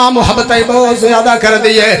मां मुहब्बत ही बहुत ज्यादा कर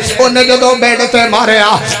दी है। उन्हें जो बेड ते मारिया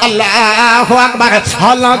अल्लाह अकबर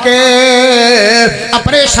हालांकि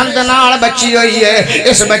ऑपरेशन दे नाल बच्ची हुई है।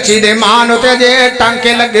 इस बच्ची दे मां नूं ते जे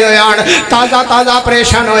टांके लगे हुए हैं, ताज़ा ताज़ा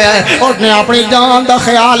ऑपरेशन होया है। उसने अपनी जान का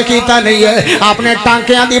ख्याल किया नहीं है, अपने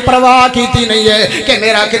टांकियां की परवाह की नहीं है कि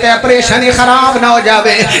मेरा किते ऑपरेशन ही खराब ना हो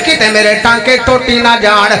जाए, किते मेरे टांके टूटी ना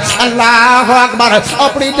जान। अल्लाह अकबर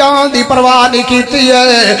अपनी जान की परवाह नहीं की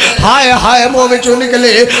है। हाय हाय मुंह विचों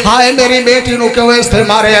निकले हाय मेरी बेटी नूं क्यों इसते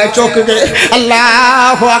मारे है चुक के।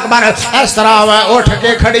 अल्लाह अकबर इस तरह उठ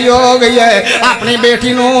के खड़ी हो गई है, अपनी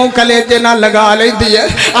बेटी नूं कलेजे ना लगा लेंदी है,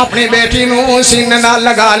 अपनी बेटी नूं सीने ना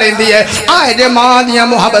लगा लेंदी है। आए जे मां दियां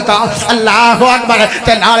मुहब्बतां अल्लाह अकबर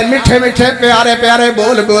ते नाल मिठे मिठे प्यारे प्यारे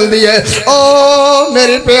बोल बोल दी है। ओ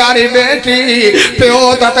मेरी प्यारी बेटी प्यो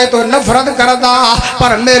ते तो नफरत करदा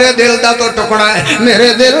पर मेरे दिल दा तो टुकड़ा है, मेरे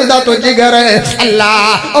दिल दा तो जिगर है।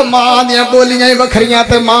 अल्लाह ओ मां दियां बोलियां ही वखरियां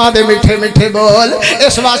ते मां दे मिठे मिठे बोल।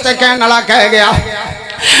 इस वास्ते कहने वाला कह गया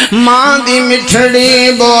मां दी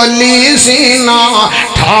मिठड़ी बोली सीना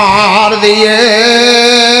ठार दिए,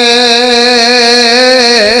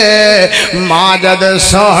 मां जद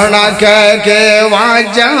सोहना कह के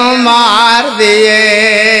वाजा मार दिए।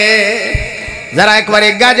 जरा एक बार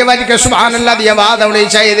गज बज के सुभान अल्लाह दी आवाज आनी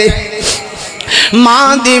चाहिए। मां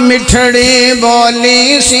दी मिठड़ी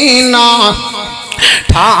बोली सीना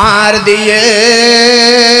ठार दिए,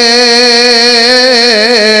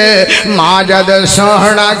 मां जद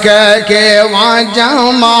सोहना कह के वाजा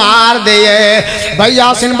मार दिए। भाई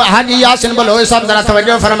यासिन हाजी यासिन बलोच साहब जरा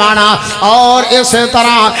तवज्जो फरमाना। और इस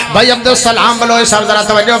तरह भाई अब्दुल सलाम बलोच साहब जरा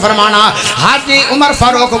तवज्जो फरमाना। हाजी उमर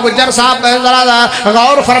फारूक गुजर साहब जरा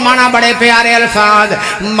गौर फरमाना। बड़े प्यारे अल्फाज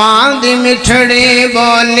मां दी मिठड़ी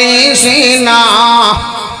बोली सीना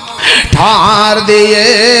ठार दिए,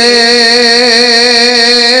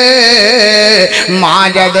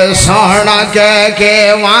 मां जद सोहना कह के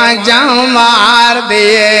वाजा मार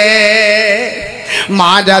दिए,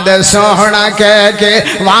 मां जद सोहना कह के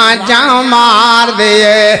वाजा मार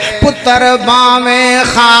दिए। पुत्र बावें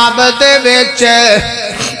ख्वाब दे विच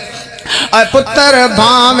पुत्र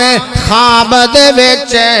भावें ख्वाब दे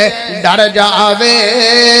विच डर जावे,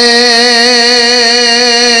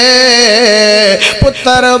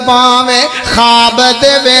 पुत्र भावें ख्वाब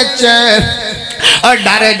दे विच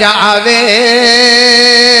डर जावे,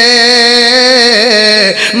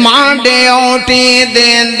 मां ड्यूटी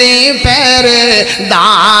देंदी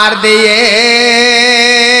पहरेदार दिए,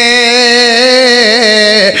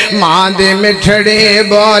 मां दी मिठड़ी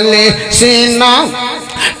बोली सीना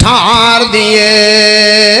ठार दिए,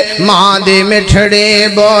 मां दी मिठड़ी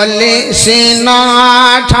बोली सीना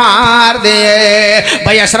ठार दिए।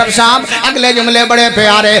 भाई अशरफ साहब अगले जुमले बड़े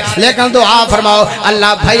प्यारे लेकिन दुआ फरमाओ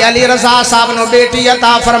अल्लाह भाई अली रजा साहब नो बेटी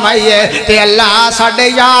अता फरमाइए ते अल्लाह साडे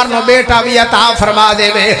यार नो बेटा भी अता फरमा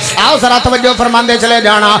देवे। आओ जरा तवज्जो फरमांदे चले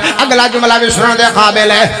जाना। अगला जुमला भी सुनने दे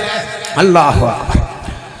काबिल है। अल्लाह अकबर।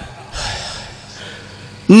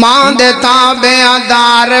 मां दे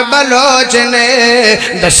ताबेदार बलोच ने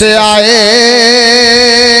दस्या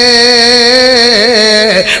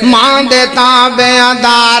मां दे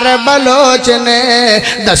ताबेदार बलोच ने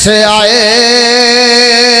दस्या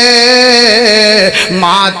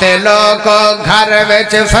मां ते लोग घर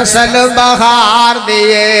विच फसल बहार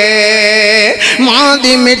दिए, मां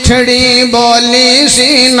दी मिठड़ी बोली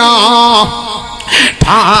सीना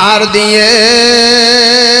मार दिए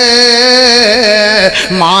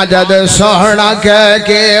मां जद सोहना कह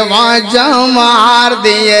के वाजा मार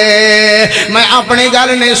दिए मैं अपनी गल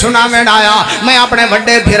नहीं सुना आया मैं अपने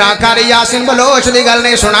बड़े फिरा कारी यासीन बलोच की गल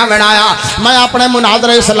नहीं सुना आया मैं अपने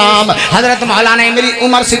मुनादर इस्लाम हजरत मौलाना मेरी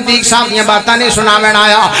उमर सिद्दीक साहब दी बातें नहीं सुना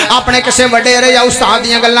आया अपने किसी वडेरे या उस्ताद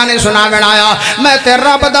दी गल्लां नहीं सुना आया मैं ते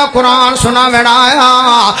रब दा कुरान सुना आया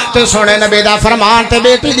ते सोने नबी दा फरमान ते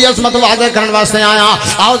बेटी दी अज़मत वाज़े करने वास्ते आया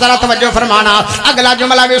आओ जरा तवज्जो फरमाना अगला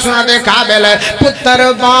जुमला भी सुनने दे काबिल पुत्र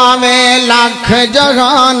पावे लाख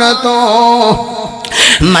जहान तो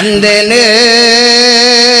मंदे ने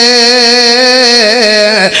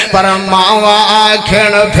पर मावा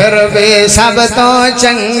आखण फिर भी सब तो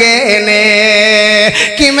चंगे ने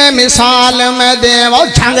कि मैं मिसाल में देवा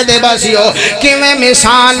छंग दे बसियो कि मैं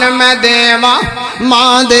मिसाल में देवा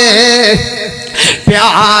मां दे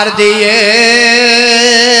प्यार दिए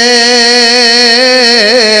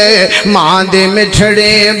मां दे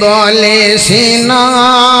मिठड़े बोले सीना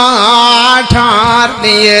ठार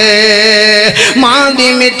दिए मां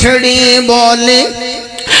दी मिठड़ी बोली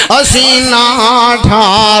सीना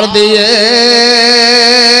ठार दिए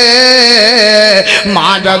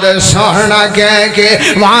मां जद सोहना कह के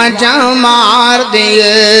वाजा मार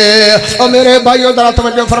दिए और मेरे भाइयों जरा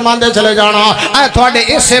तवज्जो फरमाते चले जाना ऐ थोड़े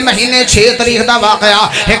इस महीने 6 तारीख का वाकया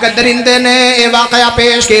एक दरिंदे ने यह वाकया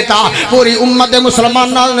पेश किया पूरी उम्मत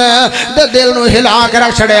मुसलमानों ने दिल नूं हिला के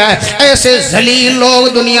रख छड़िया ऐसे जलील लोग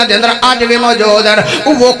दुनिया के अंदर अज भी मौजूद हैं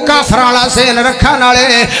वो काफरां वाला सेन रखने वाले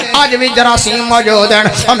अज भी जरासीम मौजूद हैं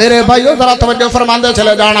मेरे भाइयों जरा तवज्जो फरमाते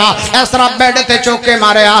चले जाना इस तरह बेड ते चौके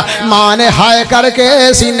मारिया मां ने हाय करके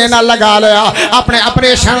सीने ना लगा लिया अपने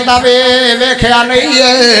ऑपरेशन का वेख्या नहीं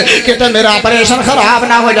है कि मेरा ऑपरेशन खराब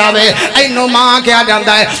ना हो जाए इनू मां क्या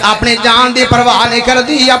जाता है अपनी जान की परवाह नहीं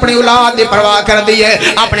करती अपनी औलाद की परवाह करती है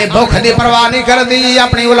अपनी भुख की परवाह नहीं करती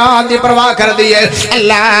अपनी औलाद की परवाह करती है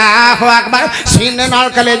अल्लाह अकबर सीने नाल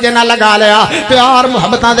कलेजे ना लगा लिया प्यार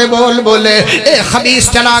मुहब्बतां दे बोल बोले ए खबीस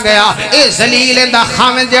चला गया ए जलील दा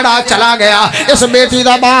खामिद जेड़ा चला गया इस बेटी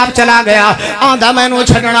दा बाप चला गया आंदा मैनू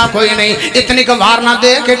छड़ना कोई नहीं इतनी वार ना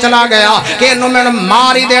दे के चला गया कि इन्हों मैंने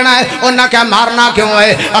मार ही देना है उन्हें क्या मारना क्यों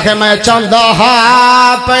है आखिर मैं चाहता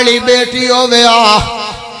हाँ पहली बेटी हो गया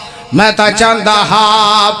मैं तो चाहता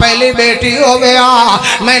हाँ पहली बेटी हो गया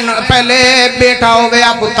मैं पहले बेटा हो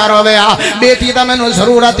गया पुत्र हो गया बेटी का मैनू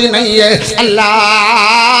जरूरत ही नहीं है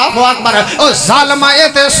अल्लाह अकबर ओ जालिमा ये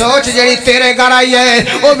ते सोच जेड़ी तेरे घर आई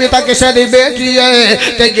है वो भी तो किसी की बेटी है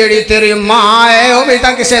ते जेड़ी तेरी मां है वो भी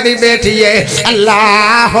तो किसी की बेटी है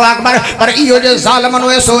अल्लाह अकबर पर इहो जे जालिम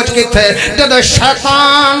नूं ये सोच किथे जब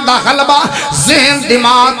शैतान दा गलबा ज़हन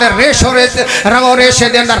दिमाग ते रेशो रगो रेशे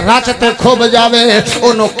दे अंदर रच ते खुब जावे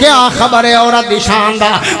ओनू क्या खबर है औरत दी शान दा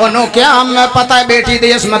ओनू क्या मैं पता है बेटी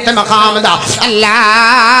दी इस्मत मकाम दा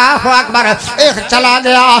अल्लाह अकबर एक चला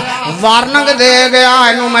गया वार्निंग दे गया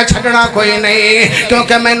इनू मैं छड़ना कोई नहीं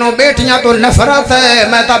क्योंकि मैनू बेटियां तो नफरत है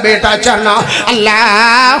मैं तो बेटा चाहना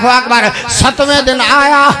अल्लाह अकबर 7वें दिन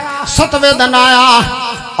आया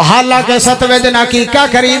हालांकि 7वें दिन हकीका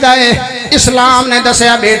खरीदा है इस्लाम ने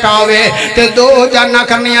दसिया बेटा होवे ते 2 जाना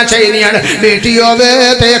करनियां चाहिए बेटी होवे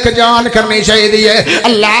ते 1 जान करनी चाहिए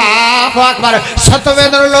अल्लाह अकबर 7वें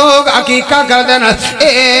दिन लोग हकीका कर देन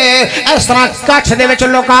इस तरह कच्छ दे विच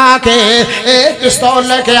लुका के पिस्तौल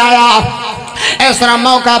लेके आया इस तरह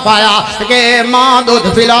मौका पाया कि मां दूध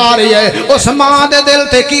पिला रही है उस मां दे दिल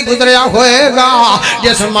ते की गुजरिया होएगा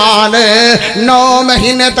जिस मां ने 9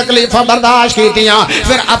 महीने तकलीफां बर्दाश्त कीतियां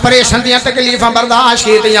फिर ऑपरेशन दी तकलीफां बर्दाश्त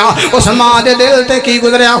कीतियां उस मां दे दिल ते की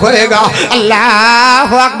गुजरिया होएगा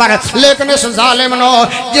अल्लाह अकबर लेकिन इस जालिम नो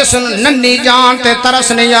जिस नन्ही जान ते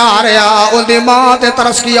तरस नहीं आ रहा उनदी मां ते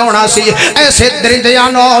तरस की आना सी ऐसे दरिंदियां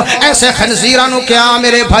नो ऐसे खंजीरां नु क्या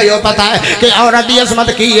मेरे भाइयों पता है कि औरत दी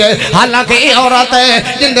अजमत की है हालांकि औरत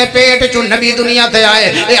है जिंदे पेट चो नबी दुनिया ते आए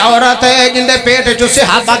ये औरत है जिंदे पेट चो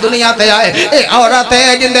सहाबा दुनिया ते आए ये औरत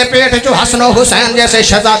है जिंदे पेट चो हसन हुसैन जैसे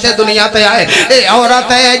शहजादे दुनिया ते आए ये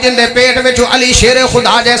औरत है जिंदे पेट में अली शेर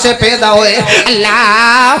खुदा जैसे पैदा होए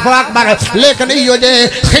अल्लाह अकबर लेकिन यो जे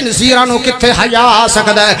खिंजीरां नु किथे हया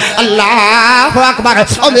सकदा है अल्लाह अकबर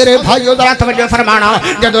और मेरे भाइयों जरा तवज्जो फरमाना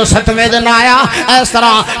जदों 7वें दिन आया इस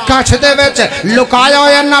तरह कच्छ दे विच लुकाया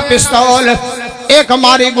होया ना पिस्तौल एक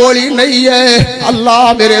मारी गोली नहीं है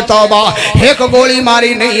अल्लाह मेरे तौबा एक गोली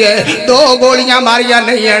मारी नहीं है 2 गोलियां मारिया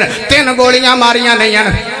नहीं है 3 गोलियां मारिया नहीं है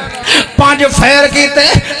 5 फैर कीते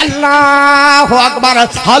अल्लाह अकबर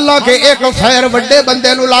हालांकि एक खैर वड्डे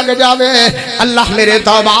बंदे नू लग जावे अल्लाह मेरे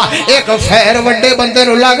तौबा एक खैर वड्डे बंदे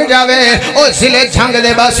नू लग जावे ओ जिले झंग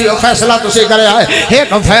दे बासी ओ फैसला तुसी करया है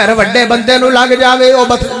एक खैर वड्डे बंदे नू लग जावे ओ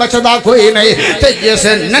बचदा कोई नहीं ते जिस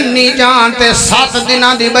नन्नी जान ते 7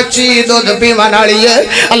 दिनां दी बच्ची दूध पीवन वाली है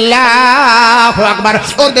अल्लाह अकबर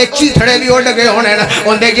ओदे चीथड़े भी उड़ गए होने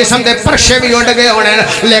ओदे जिस्म दे परशे भी उड़ गए होने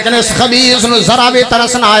लेकिन इस खबीस नू जरा भी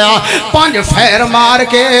तरस ना आया 5 फैर मार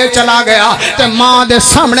के चला गया ते मां दे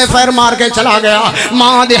सामने फैर मार के चला गया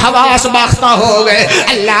मां दे हवास बाख्ता हो गए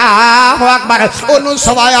अल्लाह अकबर ओनू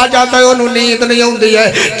सवाया जाता है ओनू नींद नहीं आउंदी है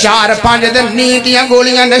 4-5 दिन नींद दियां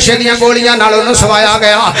गोलियां नशे दियां गोलियां नाल ओनू सवाया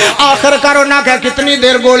गया आखिर करो ना क्या कितनी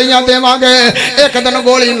देर गोलियां देवांगे एक दिन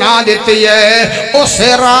गोली ना देती है उस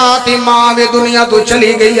रात ही मां भी दुनिया तो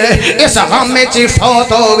चली गई है इस गम में ची फौत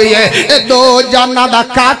हो गई है ये 2 जाना दा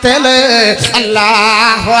कातिल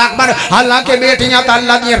अल्लाह अकबर हालांकि बेटियां तो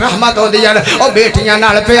अल्लाह दी रहमत होती है ओ बेटियां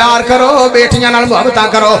नाल प्यार करो बेटियां नाल मुहब्बत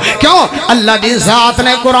करो क्यों अल्लाह दी जात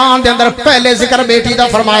ने कुरान दे अंदर पहले जिक्र बेटी दा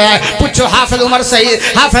फरमाया है पूछो हाफिज उमर सईद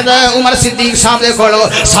हाफिज उमर सिद्दीक साहब दे कोलो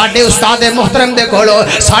साडे उस्ताद मोहतरम दे कोलो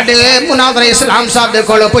साडे मुनाज़िर इस्लाम साहब दे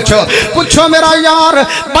कोलो पूछो मेरा यार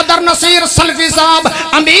बदर नसीर सल्फी साहब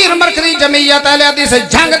अमीर मरकजी जमीयत अहले हदीस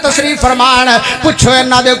जंग तशरीफ फरमान पूछो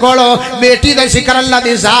इन्हां दे कोलो बेटी दा जिक्र अल्लाह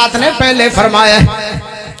दी जात ने पहले फरमाया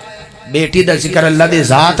बेटी दा जिक्र अल्लाह दी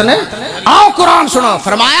जात ने आओ कुरान सुनो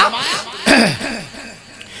फरमाया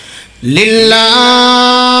लिल्लाह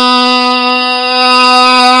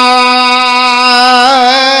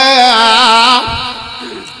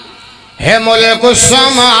है मुल्कु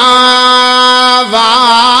समावात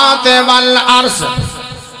वल अर्ज़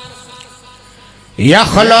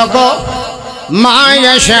यख़्लुक़ु मा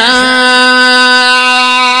यशा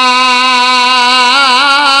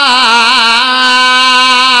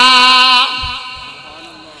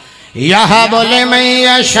यहबु लिमन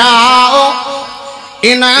यशाउ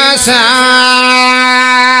इनासा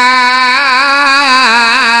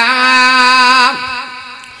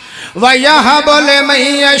व यहबु लिमन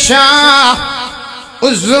यशाउ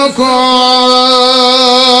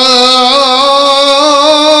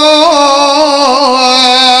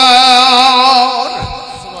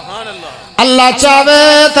अल्लाह चावे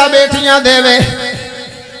तो बेटियां देवे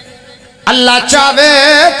अल्लाह चावे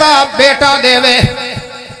तो बेटा देवे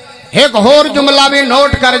एक होर जुमला भी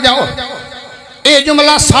नोट कर जाओ ये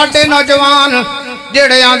जुमला साडे नौजवान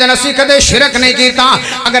जेड़े आंदे असीं कदे शिरक नहीं कीता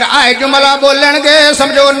अगर आए जुमला बोलणगे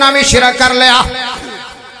समझो उन्हां भी शिरक कर लिया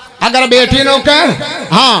अगर बेटी नूं कह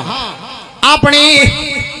हाँ अपनी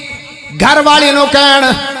घर वाली नूं कहण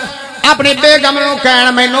अपनी बेगम नूं कहण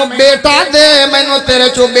मैनू बेटा दे मैनू तेरे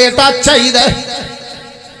चो बेटा चाहिए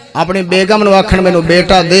अपनी बेगम नूं आखण मैनू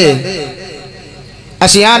बेटा दे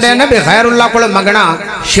असीं आंदे ने भी खैरुल्लाह कोल मंगना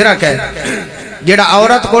शिरक है जेड़ा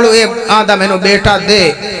औरत कोल ये आंदा मैनू बेटा दे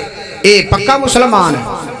ये पक्का मुसलमान है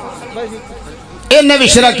इन्हें भी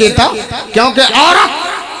शिरक किया क्योंकि औरत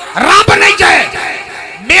रब नहीं चाहे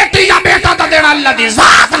बेटी या बेटा तो देना अल्लाह दी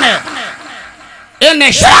जात ने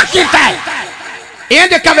इन्हें शिरक किया ये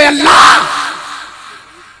कहे अल्लाह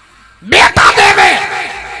बेटा देवे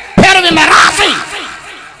फिर भी मैं राजी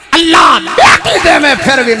अल्लाह बेटी देवे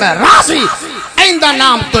फिर भी मैं राजी इनका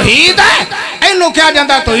नाम तौहीद है इनू क्या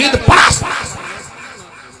जाता तौहीद परस्त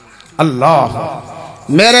अल्लाह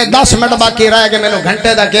मेरे 10 मिनट बाकी रह गए मैंने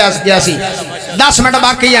घंटे का क्या सी 10 मिनट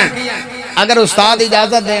बाकी हैं अगर उस्ताद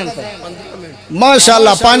इजाजत दें तो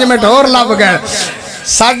माशाअल्लाह 5 मिनट और लग गए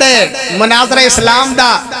साडे मुनाज़िर इस्लाम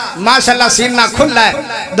दा माशाअल्लाह सीना खुला है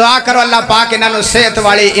दुआ करो अल्लाह पाक इन्हां सेहत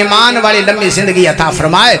वाली ईमान वाली लंबी जिंदगी अता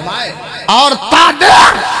फरमाए और तादे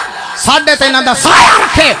साडे ते इन्हां दा साया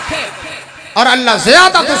रखे और अल्लाह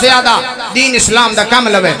ज्यादा तो ज्यादा दीन इस्लाम दा काम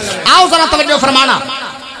लवे आओ जरा तवज्जो फरमाना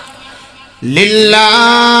लिल्लाह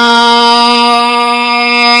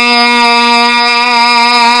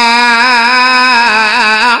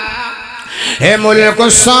है मुल्कु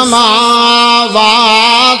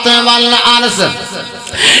समावात वल अर्ज़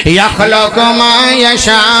यख़्लुक़ु मा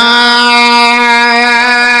यशा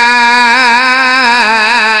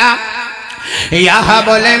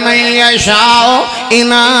यहबु लिमन यशाउ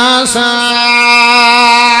इनासा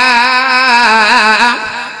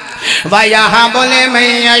व यहबु लिमन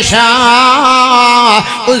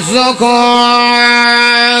यशाउ ज़ुकुर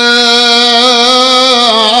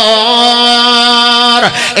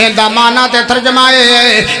ایندا مانا تے ترجمہ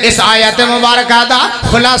ہے اس آیت مبارکہ دا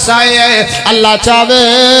خلاصہ ہے اللہ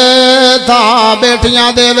چاہے تا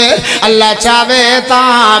بیٹیاں دے وے اللہ چاہے تا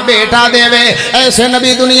بیٹا دے وے ایسے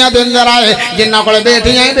نبی دنیا دے اندر آئے جنہاں کول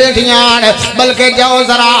بیٹیاں ہی بیٹیاں بلکہ جاؤ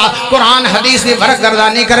ذرا قرآن حدیث دی فرق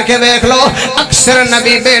گردانی کر کے دیکھ لو اکثر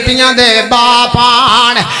نبی بیٹیاں دے باپ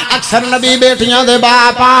آن اکثر نبی بیٹیاں دے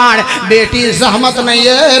باپ آن بیٹی زحمت نہیں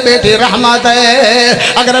ہے بیٹی رحمت ہے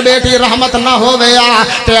اگر بیٹی رحمت نہ ہو گیا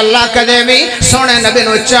تو اللہ کدے بھی سونے نبی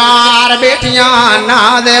نو 4 بیٹیاں نہ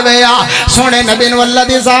دے گیا سونے نبی نو اللہ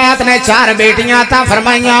دی ذات نے 4 بیٹیاں تا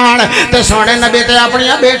فرمائیاں تے سونے نبی تے اپنی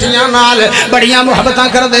بیٹیاں نال بڑیاں محبتاں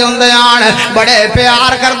کر دے ہوندے آن بڑے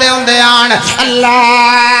پیار کر دے ہوندے آن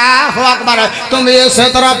اللہ اکبر تم اسی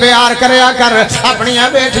طرح پیار کریا کر اپنی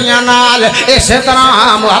بیٹیاں نال اسی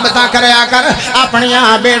طرح محبتاں کریا کر اپنی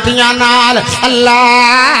بیٹیاں نال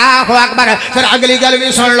اللہ اکبر پھر اگلی گل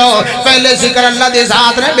بھی سن لو پہلے ذکر اللہ دی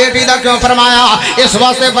ذات نے بیٹی دا کیوں فرمایا اس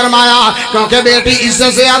واسطے فرمایا کیونکہ بیٹی عزت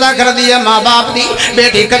سے زیادہ کر دی ہے ماں باپ دی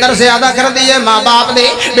بیٹی قدر سے زیادہ کر دی ہے ماں باپ دی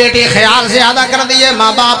بیٹی خیال سے زیادہ کر دی ہے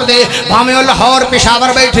ماں باپ دی بھاویں لاہور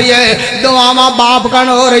پشاور بیٹھی ہے دعاواں باپ کن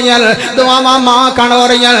ہو رہی ہیں دعاواں ماں کن ہو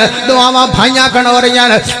رہی ہیں دعاواں بھائیاں کن ہو رہی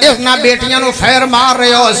ہیں اتنا بیٹیاں نو فیر مار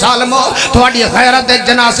رہے ہو ظالمو تھوڑی غیرت دے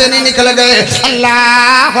جنازے نہیں نکل گئے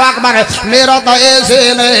اللہ اکبر میرا تو ایسے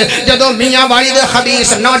نے جدو میاں والی دے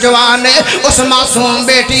خبیث نوجوان نے اس معصوم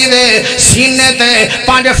بیٹی دے سینے تے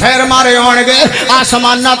 5 فیر مارے ہون گے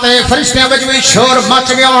آسمانہ تے فرشتیاں وچ بھی شور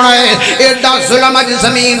مچ گیا ہونا ہے ایڈا ظلم اج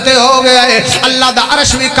زمین تے ہو گیا ہے اللہ دا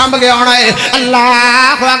عرش بھی کمب گیا ہونا ہے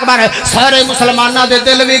اللہ اکبر سارے مسلمانہ دے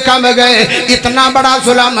دل بھی کمب گئے اتنا بڑا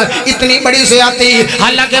ظلم اتنی بڑی زیادتی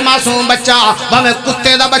حالانکہ معصوم بچہ بھاویں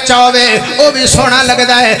کتے دا بچہ ہوئے وہ بھی سونا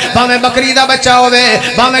لگدا ہے بھاویں بکری دا بچہ ہوئے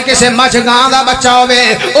بھاویں کسے مچھ گاں دا بچہ ہوئے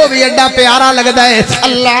وہ بھی ایڈا پیارا لگدا ہے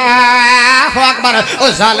اللہ اکبر او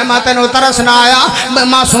ظالمہ تینوں ترس نہ آیا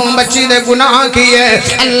معصوم بچی دے گناہ کیے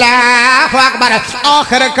اللہ اکبر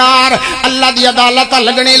آخر کار اللہ دی عدالت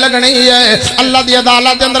لگنی ہے اللہ دی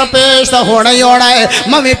عدالت اندر پیش تو ہونا ہی ہونا ہے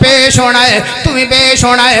میں پیش ہونا ہے تم بھی پیش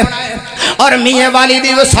ہونا ہے اور میاں والی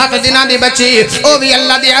دی وہ 7 دنوں دی بچی وہ بھی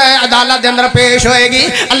اللہ دی عدالت دے اندر پیش ہوئے گی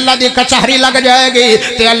اللہ دی کچہری لگ جائے گی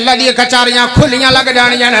تے اللہ دی کچہریاں کھلیاں لگ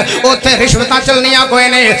جانیاں اوتھے رشوتاں چلنیاں کوئی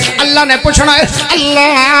نہیں اللہ نے پوچھنا ہے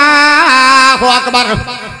اللہ اکبر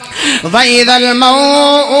وَإِذَا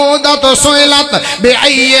الْمَوْءُودَةُ سُئِلَتْ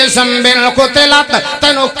بِأَيِّ ذَنبٍ قُتِلَتْ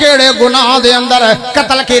تینوں کیڑے گناہ دے اندر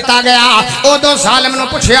قتل کیتا گیا اودوں ظالم نو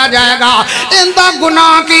پوچھیا جائے گا ایندا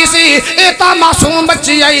گناہ کی سی ایتا معصوم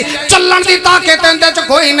بچی آئی چلن دی طاقت اندے چ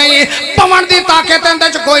کوئی نہیں پون دی طاقت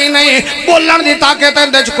اندے چ کوئی نہیں بولن دی طاقت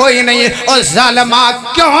اندے چ کوئی نہیں او ظالمہ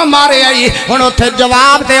کیوں مارے آئی ہن اوتھے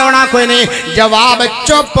جواب تے ہونا کوئی نہیں جواب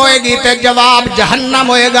چپ ہوئے گی تے جواب جہنم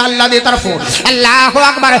ہوئے گا اللہ دی طرفوں اللہ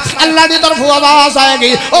اکبر اللہ دی طرف آواز آئے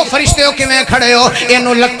گی او فرشتے ہو کیویں کھڑے ہو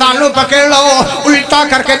اینو لتاں نو پکڑ لو الٹا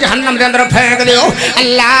کر کے جہنم دے اندر پھینک دیو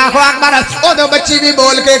اللہ اکبر او دو بچی بھی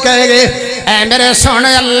بول کے کہے گے اے میرے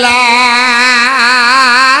سونے اللہ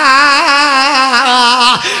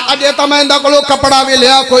اجے تو میں کولو کپڑا بھی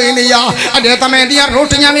لیا کوئی نہیں آ اجے تو میں دیاں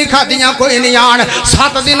روٹیاں بھی کھادیاں کوئی نہیں آن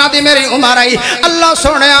 7 دنوں دی میری عمر آئی اللہ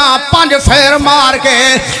سونیا 5 فیر مار کے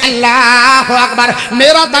اللہ اکبر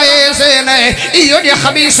میرا تو ایسے نے ایو جے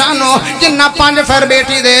خبیثانو جنہ 5 فیر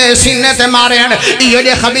بیٹی دے سینے تے مارے ہیں ایو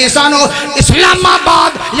جے خبیثانو اسلام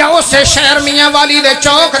آباد یا اسے شہر میاں والی دے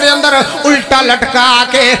چوک دے اندر الٹا لٹکا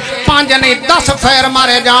کے 5 نہیں 10 فیر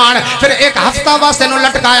مارے جان پھر ایک ہفتہ واسطے نو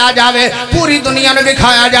لٹکایا جاوے پوری دنیا نو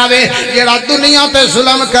دکھایا جاوے جیڑا دنیا تے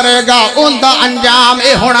ظلم کرے گا ان دا انجام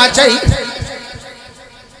اے ہونا چاہیے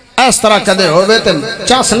اس طرح کدے ہوئے تے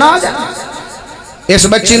چاس نہ جائے اس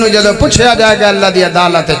بچی نو جدو پوچھیا جائے گا اللہ دی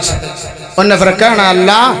عدالت انہیں پھر کہنا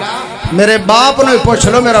اللہ میرے باپ نو پوچھ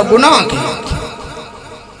لو میرا گناہ کی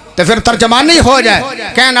تو پھر ترجمانی ہو جائے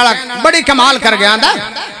کہنا بڑی کمال کر گیا اندہ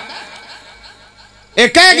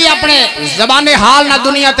ایک کہے گی اپنے زبان حال نہ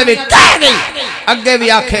دنیا تے بھی کہہ گئی اگے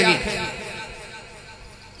بھی آکھے گی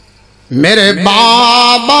میرے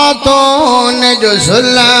بابا تو نے جو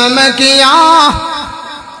ظلم کیا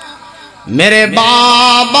میرے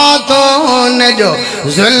بابا تو نے جو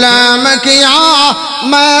ظلم کیا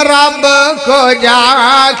میں رب کو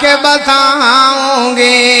جا کے بتاؤں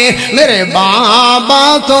گی میرے بابا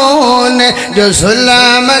تو نے جو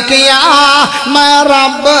ظلم کیا میں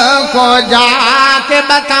رب کو جا کے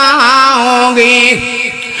بتاؤں گی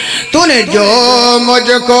तूने जो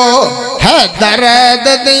मुझको है दर्द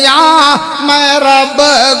दिया मैं रब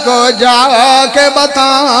को जाके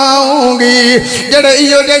बताऊंगी। जड़े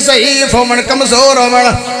इहो जे सहीफ होवन कमजोर होवन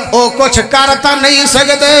ओ कुछ करता नहीं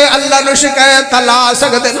सकते, अल्लाह नू शिकायत ला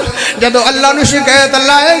सकते। जदों अल्लाह नू शिकायत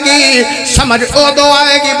लाएगी समझ उदों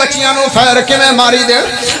आएगी बच्चियां नू फैर किवें मारी दे।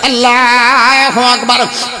 अल्लाहु अकबर।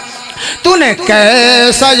 तूने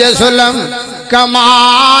कैसा ये जुल्म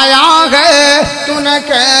कमाया है, तूने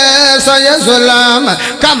कैसा ये जुल्म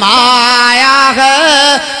कमाया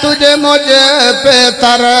है, तुझे मुझ पे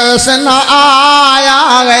तरस न आया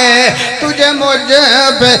है, तुझे मुझ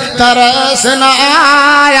पे तरस न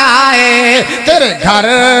आया है। तेरे घर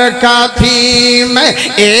का थी मैं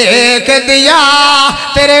एक दिया,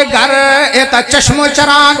 तेरे घर एक चश्मो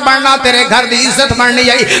चराग बनना, तेरे घर की इज्जत बननी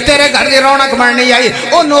आई, तेरे घर की रौनक बननी आई।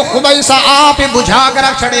 ओनू खुबैसा आप ही बुझा कर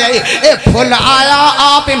रख छड़े आई, ए फुल आया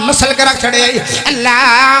आप ही मसल के रख छड़े आई।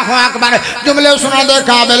 अल्लाह अकबर। जुमले सुना दे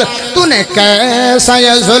काबिल। तूने कैसा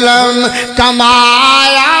ये जुल्म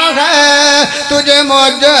कमाया है, तुझे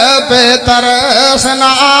मुझ पे तरस न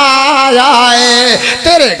आया है।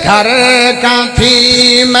 तेरे घर का थी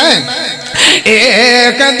मैं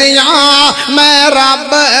एक दिया मैं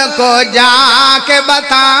रब को जाके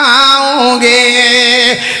बताऊंगी।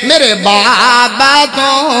 मेरे बाबा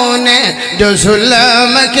तूने जो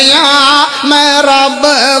जुल्म किया मैं रब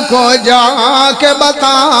को जाके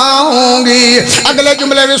बताऊंगी। अगले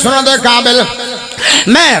जुमले भी सुनो दे काबिल।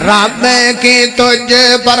 मैं रब की तुझ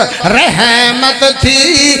पर रहमत थी,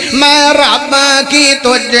 मैं रब की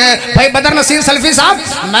तुझ, भाई बदर नसीर सल्फी साहब,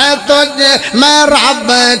 मैं रब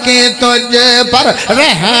की तुझ पर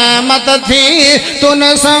रहमत थी,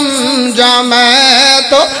 तूने समझा मैं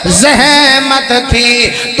तो ज़हमत थी,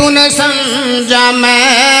 तूने समझा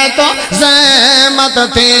मैं तो ज़हमत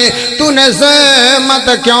थी, तूने ज़हमत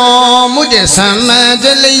क्यों मुझे समझ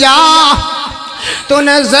लिया,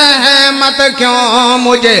 तूने ज़हमत क्यों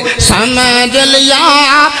मुझे समझ लिया,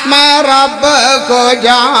 मैं रब को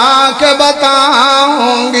जाके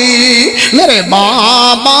बताऊंगी। मेरे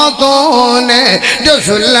बाबा तूने जो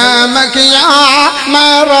जुल्म किया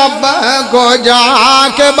मैं रब को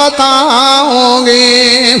जाके बताऊंगी।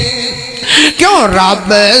 क्यों रब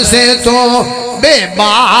से तू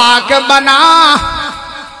बेबाक बना,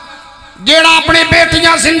 जेड़ा अपनी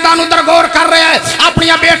बेटियां जिंदा नू दरगोर कर रहा है, अपनी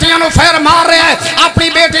बेटियां नू फैर मार रहा है, अपनी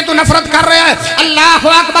बेटी तो नफरत कर रहा है। अल्लाह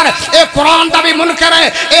अकबर। ए कुरान दा भी मुनकर है,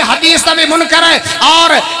 ए हदीस दा भी मुनकर है। और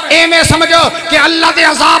एवें समझो कि अल्लाह दे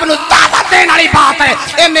अजाब नू दावत देने वाली बात है।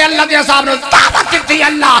 इन्हें अल्लाह दे अजाब नू दावत दी।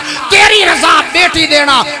 अल्लाह तेरी रजा बेटी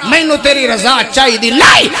देना, मैनू तेरी रजा चाहिए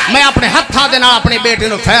नहीं, मैं अपने हत्थां दे नाल अपनी बेटी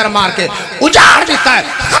नू फैर मार के उजाड़ दिता है,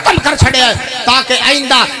 खत्म कर छड़िया है, ताकि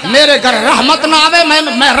आइंदा मेरे घर रहमत ना आवे,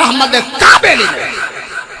 मैं रहमत दे काबिल।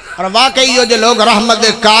 और वाकई ये जो लोग रहमत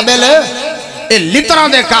दे काबिल है, ये लितरा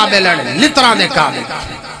दे काबिल है, लितरा दे काबिल।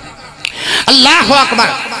 अल्लाह अकबर।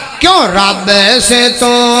 क्यों रब से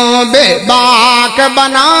तो बेबाक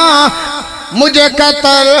बना, मुझे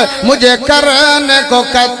करने को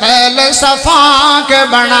कत्ल सफाक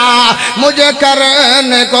बना, मुझे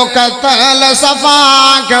करने को कत्ल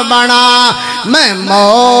सफाक बना। मैं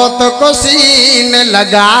मौत को सीने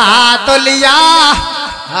लगा तो लिया,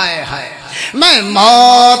 हाय हाय, मैं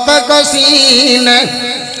मौत को सीने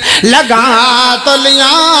लगा तो लिया,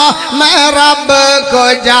 मैं रब को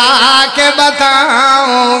जाके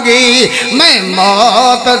बताऊंगी। मैं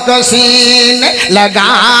मौत को सीने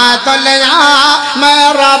लगा तो लिया, मैं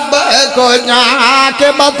रब को जाके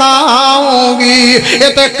बताऊंगी।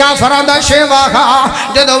 इते काफरां दा शेवा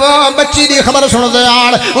जदों वो बच्ची दी खबर सुनदे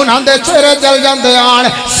आन, उन्हां दे चेहरे जल जांदे आन,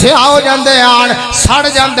 स्याह हो जांदे आन, सड़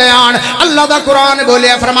जांदे आन। अल्लाह दा कुरान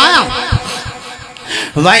बोलिया फरमाया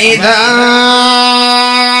वैदा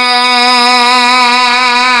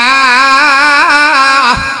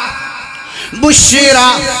बुश्रा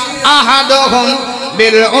अहदुहुम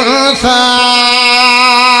बिल उन्सा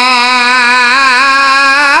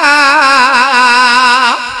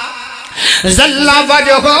ज़ल्ला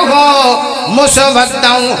वजहुहु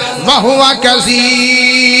मुसवद्दन व हुवा कज़ीम।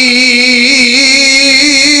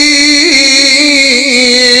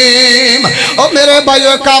 ओ मेरे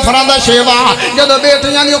भाइयों काफरां दा शेवा जदों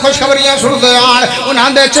बेटियां दी खुशखबरियां सुनदे आन,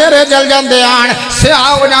 उन्हां दे चेहरे जल जांदे आन, स्याह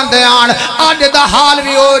हो जांदे आन। अज दा हाल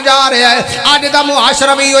भी हो जा रहा है, अज दा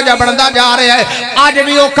मुआशरा भी हो जा बनदा जा रहा है। अज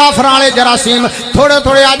भी वो काफरां वाले जरासीम थोड़े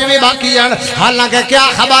थोड़े अज भी बाकी हैं। हालांकि क्या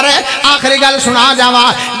खबर है, आखिरी गल सुना जावा,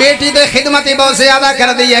 बेटी दे खिदमत ही बहुत ज्यादा कर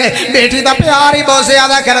दी है, बेटी दा प्यार ही बहुत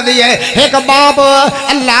ज्यादा कर दी है। एक बाप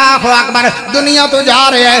अल्लाह अकबर दुनिया तो जा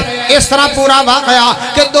रहा है। इस तरह पूरा वाकया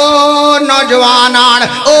कि दो नौजवान ایمان آن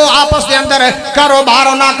او آپس دے اندر کاروبار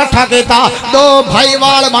انہاں کٹھا کیتا دو بھائی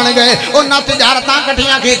وال بن گئے انہاں تجارتاں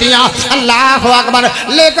کٹھیاں کیتیاں اللہ اکبر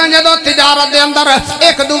لیکن جدو تجارت دے اندر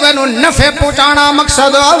ایک دوے نو نفع پہنچانا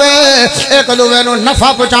مقصد ہوئے ایک دوے نو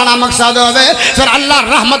نفع پہنچانا مقصد ہوئے پھر اللہ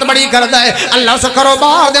رحمت بڑی کر دے اللہ اس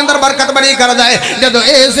کاروبار دے اندر برکت بڑی کر دے جدو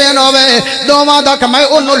اے ذہن ہوئے دوواں دا کہ میں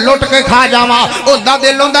انہوں لٹ کے کھا جاواں او دا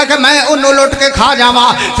دل ہوندا کہ میں انہوں لٹ کے کھا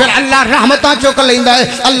جاواں پھر اللہ رحمتاں چک لیندا ہے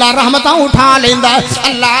اللہ رحمتاں اٹھا لیندا ہے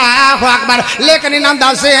اللہ اکبر لیکن انہاں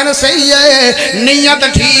دا ذہن صحیح ہے نیت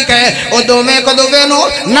ٹھیک ہے او دوویں کو دوویں نو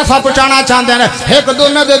نفع پہنچانا چاہندے نے ایک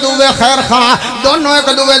دونے دے دووے خیر خواہ دونوں ایک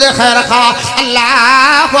دووے دے خیر خواہ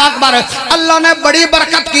اللہ اکبر اللہ نے بڑی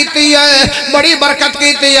برکت کیتی ہے بڑی برکت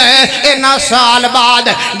کیتی ہے انہاں سال بعد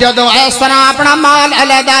جدو اس طرح اپنا مال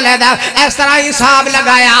علیحدہ علیحدہ اس طرح حساب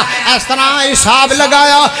لگایا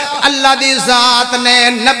اللہ دی ذات نے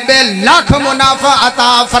 90 لاکھ منافع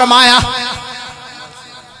عطا فرمایا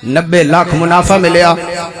 90 لاکھ منافع ملیا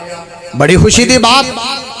بڑی خوشی دی بات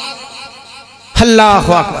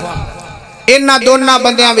اللہ اکبر انہاں دونوں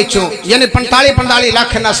بندیاں وچوں یعنی 45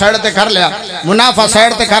 لاکھ نہ سائیڈ تے کر لیا منافع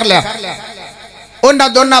سائیڈ تے کر لیا انہاں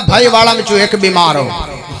دونوں بھائی والا وچوں ایک بیمار ہو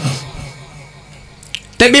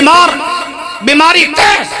تے بیماری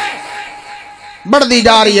تیز بڑھتی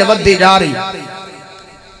جا رہی ہے ودی جا رہی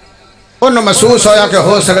انہوں محسوس ہویا کہ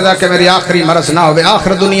ہو سکتا کہ میری آخری مرض نہ ہوئے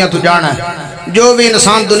آخر دنیا تو جانا ہے جو بھی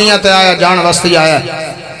انسان دنیا تے آیا جان وستی آیا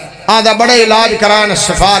آدھا بڑے علاج کرائیں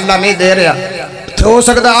شفا اللہ نہیں دے رہا ہو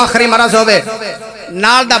سکتا آخری مرض ہوئے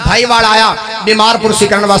نال دا بھائی والا آیا بیمار پرسی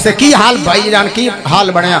کرنے واسطے کی حال بھائی جان کی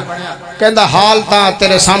حال بنیا کہندہ حال تا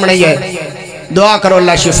تیرے سامنے ہی ہے دعا کرو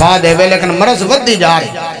اللہ شفا دے وے لیکن مرض ودی جا رہی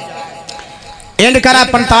اینڈ کرا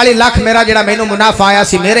 45 لاکھ میرا جڑا مینوں منافع آیا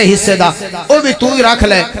سی میرے حصے دا او بھی تو ہی رکھ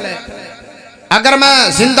لے اگر میں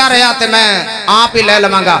زندہ رہا تے میں آپ ہی لے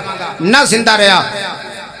لواں گا نہ زندہ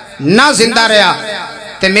رہا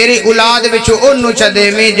تے میری اولاد وچوں اونوں چ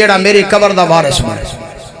دیویں جڑا میری قبر دا وارث بنے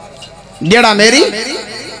جڑا میری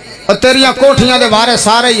اور تیریاں کوٹھیاں دے وارث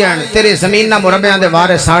سارے ہی ہیں تیری زمیناں مربیاں دے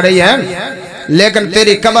وارث سارے ہی ہیں لیکن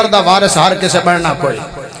تیری قبر دا وارث ہر کسے بننا کوئی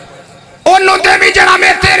انہوں دے بھی جڑا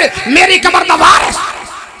میری قبر دا وارث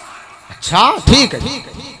اچھا ٹھیک ہے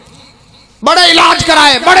بڑے علاج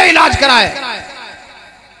کرائے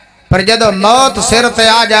پر جدو موت سر تے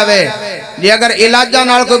آ جاوے جی اگر علاجہ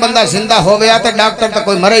نال کوئی بندہ زندہ ہو گیا تو ڈاکٹر تو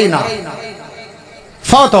کوئی مرے ہی نہ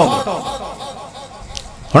فوت ہو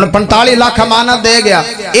ہن 45 لاکھ امانت دے گیا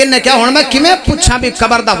انہیں کیا ہن میں کیویں پوچھاں بھی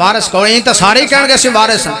قبر دا وارث کون ہے تو سارے کہن گے سی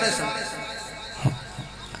وارث ہیں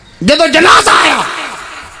جدو جنازہ آیا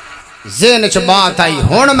ذہن چ بات آئی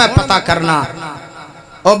ہن میں پتہ کرنا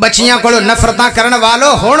او بچیاں کو نفرتاں کرنے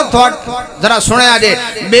والو ہن ذرا سنیا جے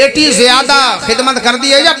بیٹی زیادہ خدمت کر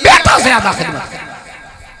دی ہے یا بیٹا زیادہ خدمت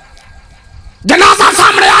جنازہ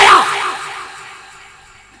سامنے آیا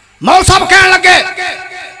مول صاحب کہنے لگے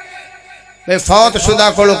بے فوت شدہ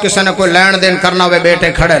کو کسی نے کوئی لین دین کرنا ہوئے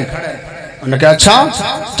بیٹے کھڑے انہوں نے کہا اچھا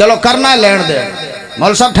چلو کرنا ہے لین دین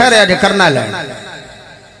مول صاحب ٹھہرے آجے کرنا ہے لین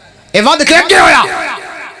اے ود کے اگے ہویا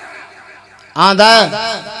آندھا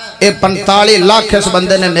اے 45 لاکھ اس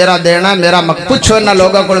بندے نے میرا دینا میرا پوچھو انہا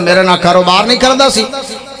لوگوں کو میرے نہ کاروبار نہیں کردہ سی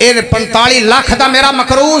اے 45 لاکھ دا میرا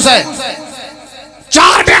مقروض ہے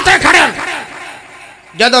 4 بیٹے کھڑے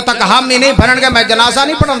جدو تک ہم ہی نہیں بھرن گے میں جنازہ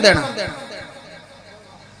نہیں پڑھن دینا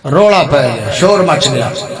روڑا پہ گیا شور مچ گیا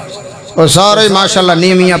اور سارے ماشاءاللہ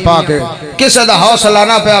نیمیاں پاکے کسے دا حوصلہ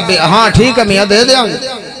نہ پہ ہاں ٹھیک ہے میاں دے دیا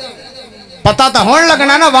پتہ تا ہون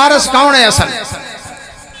لگنا نا وارث کون ہے اصل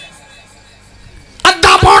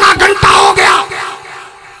ادھا پونا گھنٹہ ہو گیا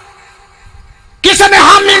کسی نے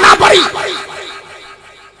حامی نہ پڑی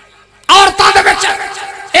عورتاں دے وچ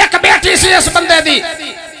ایک بیٹی سی اس بندے دی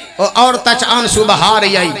عورتاں چ آنسو بہا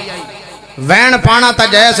رہی آئی وین پانا تا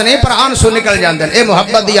جائز نہیں پر آنسو نکل جاندے اے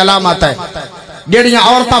محبت دی علامت ہے جڑیاں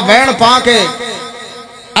عورتاں وین پا کے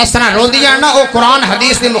اس طرح روندیاں نا وہ قرآن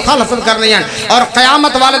حدیث دی مخالفت کرنی ہیں اور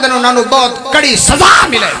قیامت والے دن انہوں نے بہت کڑی سزا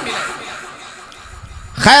ملے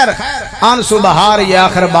خیر آنسو بہار یہ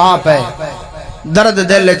آخر باپ ہے درد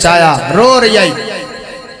دل چایا رو رہی آئی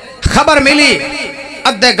خبر ملی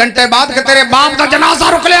ادھے گھنٹے بعد کہ تیرے باپ دا جنازہ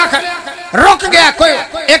رک گیا کوئی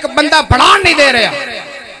ایک بندہ پڑھان نہیں دے رہا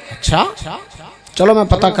اچھا چلو میں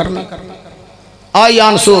پتہ کرنا آئی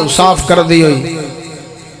آنسو صاف کر دی ہوئی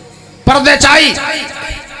پردے چائی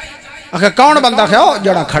اگر کون بندہ کھا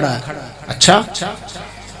جڑا کھڑا ہے اچھا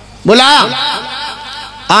بلایا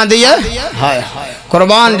آن دیئے ہائے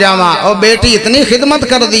قربان جاما او بیٹی اتنی خدمت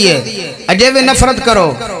کر دیئے اجے بھی نفرت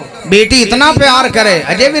کرو بیٹی اتنا پیار کرے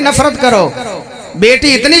اجے بھی نفرت کرو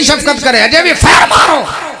بیٹی اتنی شفقت کرے اجے بھی فیر مارو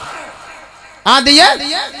آن دیئے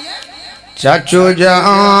चाचू जान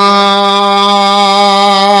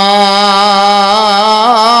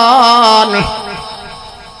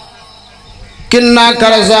किन्ना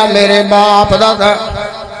कर्जा मेरे बाप दा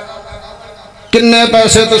किन्ने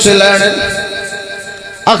पैसे तुसी लेने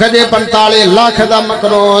आख जे 45 लाख दा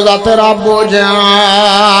मकरोजा तेरा अब्बू जान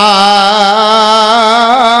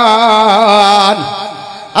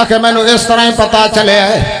आख मैनू इस तरह ही पता चले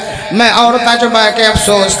मैं औरतां च बह के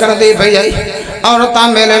अफसोस कर दी पई आई औरतां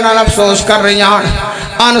मेरे नाल अफसोस कर रही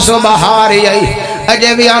अनसु बाहर ही आई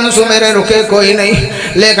अजे भी अनसु मेरे रुके कोई नहीं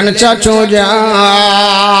लेकिन चाचू जान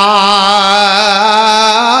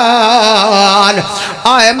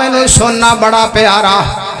आए मैनू सोना बड़ा प्यारा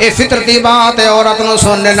ये फितरती बात है औरत नूं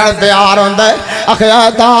सोने नाल प्यार होंदा है आखिया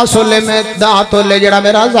दा सोले में दा तोले जड़ा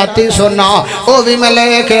मेरा जाती सोना वो भी मैं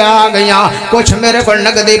लेके आ गईया कुछ मेरे को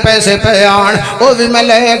नगदी पैसे पे आन वो भी मैं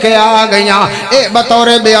लेके आ गईया ये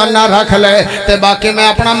बतौरे बयाना रख ले ते बाकी मैं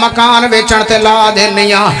अपना मकान बेचण ते ला देनी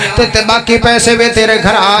ते बाकी पैसे भी तेरे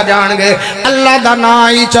घर आ जाणगे अल्लाह दा नाम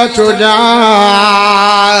ही चाचू जान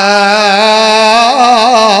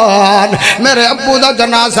मेरे अब्बू दा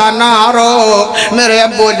जनाजा ना रो मेरे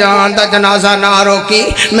अब्बू जान दा जनाजा ना रोकी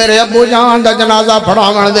मेरे अब्बू जान दा जनाजा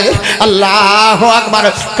पढ़ावन दे अल्लाह अकबर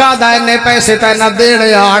कादा इन्ने पैसे ते ना देने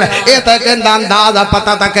आन ए ते कहंदा अंदाजा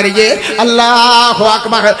पता ता करिए अल्लाह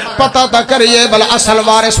अकबर पता ता करिए भला असल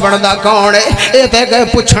वारिस बनदा कौन है ए ते कह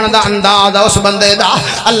पुछण दा अंदाजा उस बंदे दा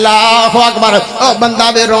अल्लाह अकबर ओ बंदा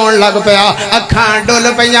भी रोन लग पिया अखां डुल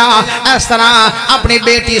पिया इस तरह अपनी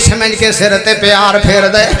बेटी समझ के सिर ते प्यार फेर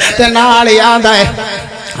दे ते नाल ही आंदा है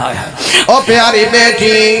ओ प्यारी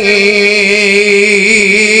बेटी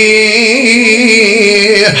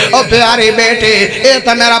ओ प्यारी बेटी ये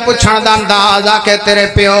तो मेरा पुछण दा अंदाजा के तेरे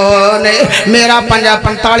प्यो ने मेरा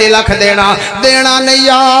 45 लाख देना नहीं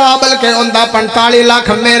आ बल्कि उनका 45 लाख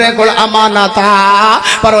मेरे को अमानत आ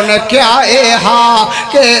पर उन्हें क्या ये हा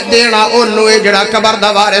के देना ओनू जड़ा कबर दा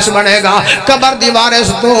वारिस बनेगा कबर दी वारिस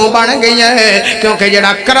तू बन गई है क्योंकि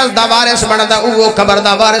जड़ा कर्ज दा वारिस बनदा वो कबर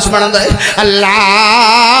दा वारिस बनदा है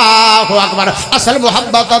अल्लाह अकबर असल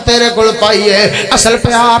मुहब्बत तेरे को पाई है असल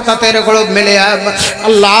प्यार ता तेरे को मिले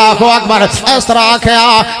अल्लाह अकबर इस तरह आख्या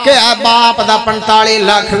कि बाप दा 45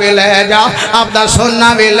 लाख भी ले जा आपदा सोना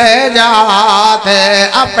भी ले जा ते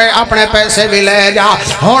अपने पैसे भी ले जा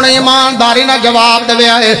हुण ईमानदारी ना जवाब देवे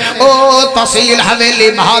आए ओ तहसील हवेली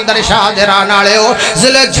बहादुर शाह देरान वाले ओ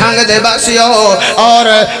जिले झंग दे बसियो और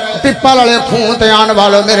पिपल वाले खूह ते आन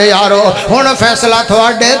वालों मेरे यारो हुण फैसला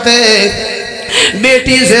थोड़े ते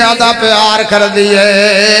बेटी से ज्यादा प्यार कर दिए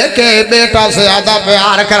कि बेटा से ज्यादा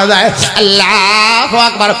प्यार कर दे अल्लाह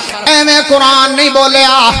अकबर एवें कुरान नहीं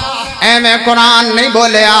बोलिया एवें कुरान नहीं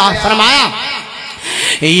बोलिया फरमाया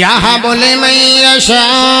यहाँ बोले मैं यशा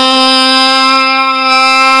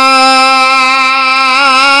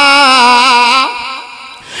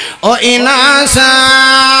ओ इनासा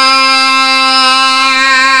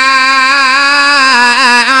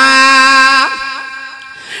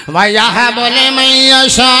वह बोले मैं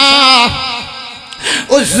यशा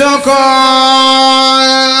उसको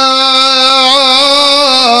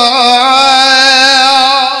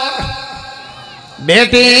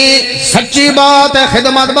बेटी सच्ची बात है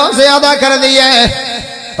खिदमत बहुत ज्यादा कर दी है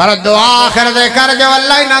पर दुआ कर दे कर जो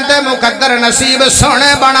अल्लाह इन्हें मुकद्दर नसीब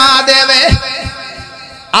सोने बना देवे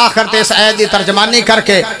आखिर ते इस आयत की तर्जमानी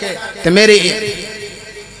करके ते मेरी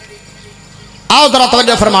आओ जरा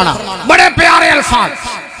तवज्जो फरमाना बड़े प्यारे अल्फाज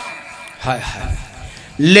हाय हाय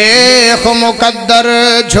लेख मुकद्दर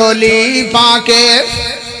झोली पाके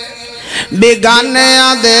बेगाने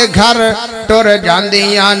दे घर टुर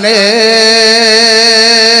जांदियां ने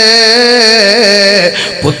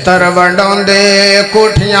पुत्र वंडांदे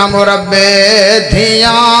कोठियां मुरब्बे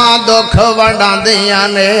धियां दुख वंडांदियां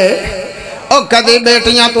ने ओ कदी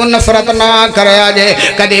बेटियां तू नफरत ना करया जे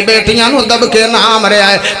कदी बेटियां नू दबके ना मरिया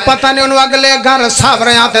पता नहीं उन्होंने अगले घर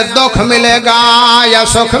सावरिया ते दुख मिलेगा या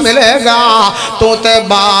सुख मिलेगा तू ते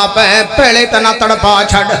बाप है पहले तना तड़पा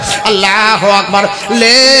छड़ अल्लाह अकबर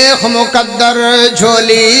लेख मुकद्दर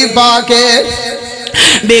झोली पाके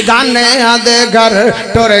बेगाने दे घर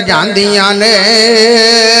टुर जांदियां ने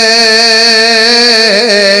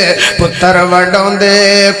पुत्र वंडांदे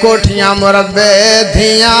कोठियां मुरब्बे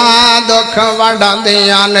धियां दुख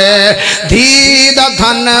वंडांदियां ने धी दा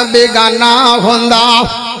धन बेगाना हुंदा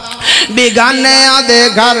बेगाने दे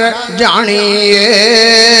घर जानिए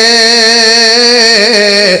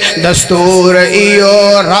दस्तूर इयो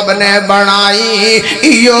रब ने बनाई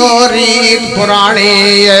इयो रीत पुरानी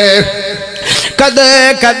है कदे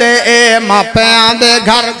कदे ए मापियां दे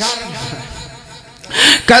घर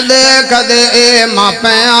کدے کدے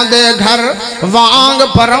ماپیاں دے گھر وانگ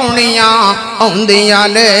پرونیاں آندیاں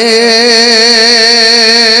نے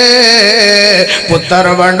پتر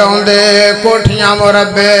ونڈوں دے کوٹھیاں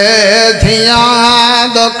مربے دھیاں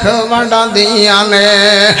دکھ ونڈاں دیاں نے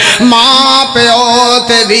ماں پیو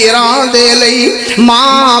تے ویران دے لئی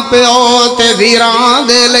ماں پیو تے ویران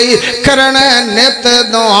دے لئی کرن نت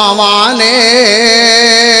دعاواں نے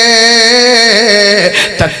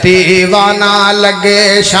تتی وانا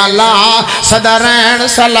لگے شالا سدا رہن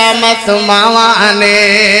سلامت ماواں نے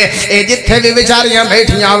اے جتھے بھی بیچاریاں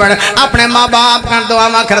بیٹھیاں ہون اپنے ماں باپ کن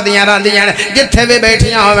دعاواں کردیاں رہندیاں جتھے بھی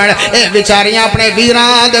بیٹھیاں ہون اے بیچاریاں اپنے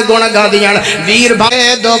ویراں دے گن گاندیاں ویر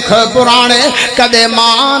بھاوے دکھ پرانے کدے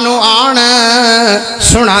ماں نو آن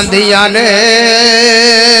سناندیاں نے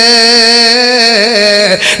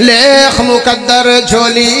لیخ مقدر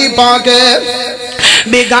جھولی پا کے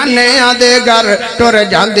بیگانے دے گھر ٹر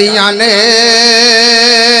جاندیاں نے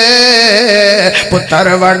پتر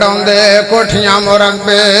وڈوں دے کوٹھیاں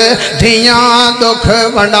مربے دھیاں دکھ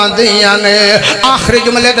ونڈاندیاں نے آخری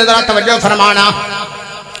جملے تے ذرا توجہ فرمانا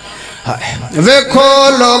ویکھو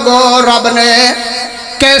لوگو رب نے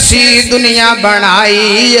کیسی دنیا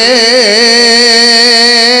بنائی ہے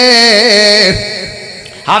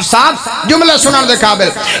آپ صاحب جملہ سنن دے قابل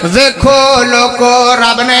ویکھو لوگو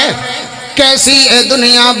رب نے کیسی اے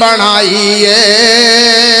دنیا بنائی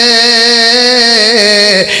ہے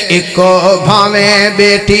اکو بھاویں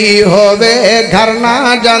بیٹی ہووے گھر نہ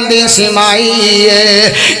جاندی سمائی ہے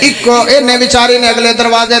اکو انہیں بیچاری نے اگلے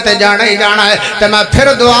دروازے تے جانا ہی جانا ہے تے میں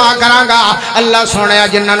پھر دعا کراں گا اللہ سونے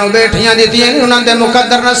جنہاں نو بیٹیاں دیتی ہیں انہاں دے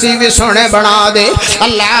مقدر نصیب سونے بنا دے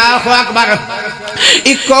اللہ اکبر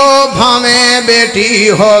اکو بھاویں بیٹی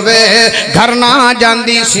ہووے گھر نہ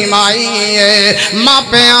جاندی سمائی ہے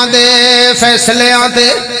ماپیاں دے فیصلے آتے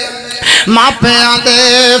ماپیاں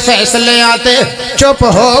دے فیصلے آتے چپ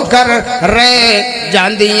ہو کر رہ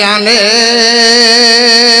جاندیاں نے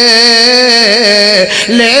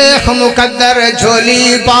لیخ مقدر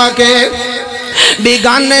جھولی پا کے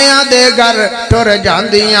بیگانے دے گھر ٹر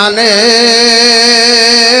جاندیاں نے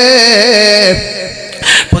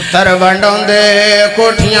پتر ونڈوں دے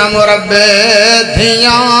کوٹھیاں مربے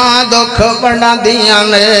دھیاں دکھ ونڈاندیاں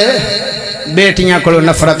نے بیٹیاں کو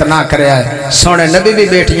نفرت نہ کرے آئے سونے نبی بھی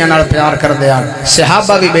بیٹیاں نال پیار کر دیا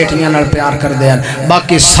صحابہ بھی بیٹیاں نال پیار کر دیا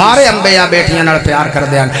باقی سارے انبیاء بیٹیاں نال پیار کر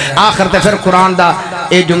دیا آخر تے پھر قرآن دا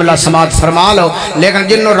اے جملہ سماعت فرما لو لیکن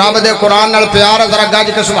جنہوں رب دے قرآن نال پیار ذرا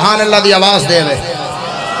گج کے سبحان اللہ دی آواز دے وے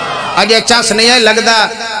اجے چس نہیں ہے لگدا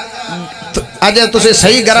اجے تسی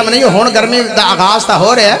صحیح گرم نہیں ہون گرمی دا آغاز تا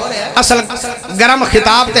ہو رہا ہے اصل گرم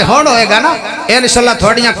خطاب تے ہون ہوئے گا نا انشاءاللہ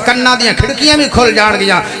تھوڑیاں کنہ دیاں کھڑکیاں بھی کھل جان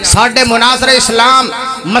گیاں ساڑھے مناظر اسلام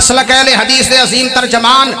مسلک اہل حدیث دے عظیم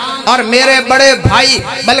ترجمان اور میرے بڑے بھائی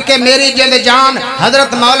بلکہ میری جد جان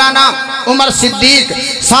حضرت مولانا عمر صدیق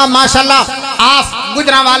صاحب ماشاءاللہ آپ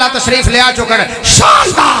گجران والا تشریف لے آ چکے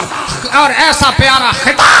شاندار اور ایسا پیارا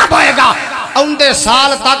خطاب ہوئے گا اندے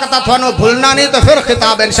سال تک تا تھوانو بھولنا نہیں تو پھر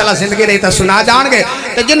خطاب انشاءاللہ زندگی نہیں تا سنا جان گے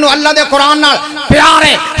تو جنہوں اللہ دے قرآن نال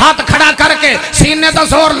پیارے ہاتھ کھڑا کر کے سینے تا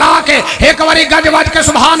زور لا کے ایک واری گج وج کے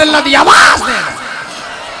سبحان اللہ دی آواز دے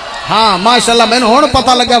ہاں ماشاءاللہ میں نے ہون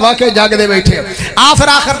پتہ لگا واقعی جاگ دے بیٹھے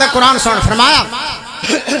آخر دے قرآن سن فرمایا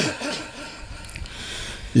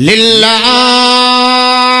للہ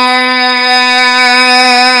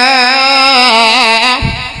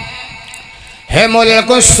ہے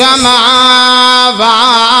ملک السماوات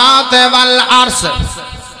والارض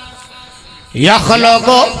یخلق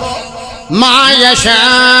ما یشاء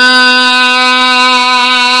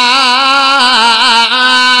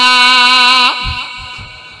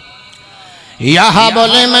یہب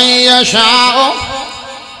لمن یشاء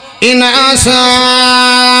اناسا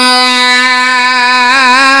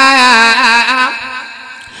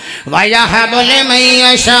ویہب لمن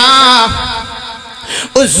یشاء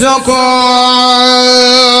الذکور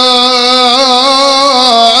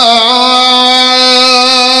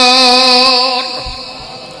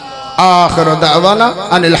آخر دعوانا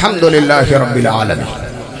ان الحمدللہ رب العالمین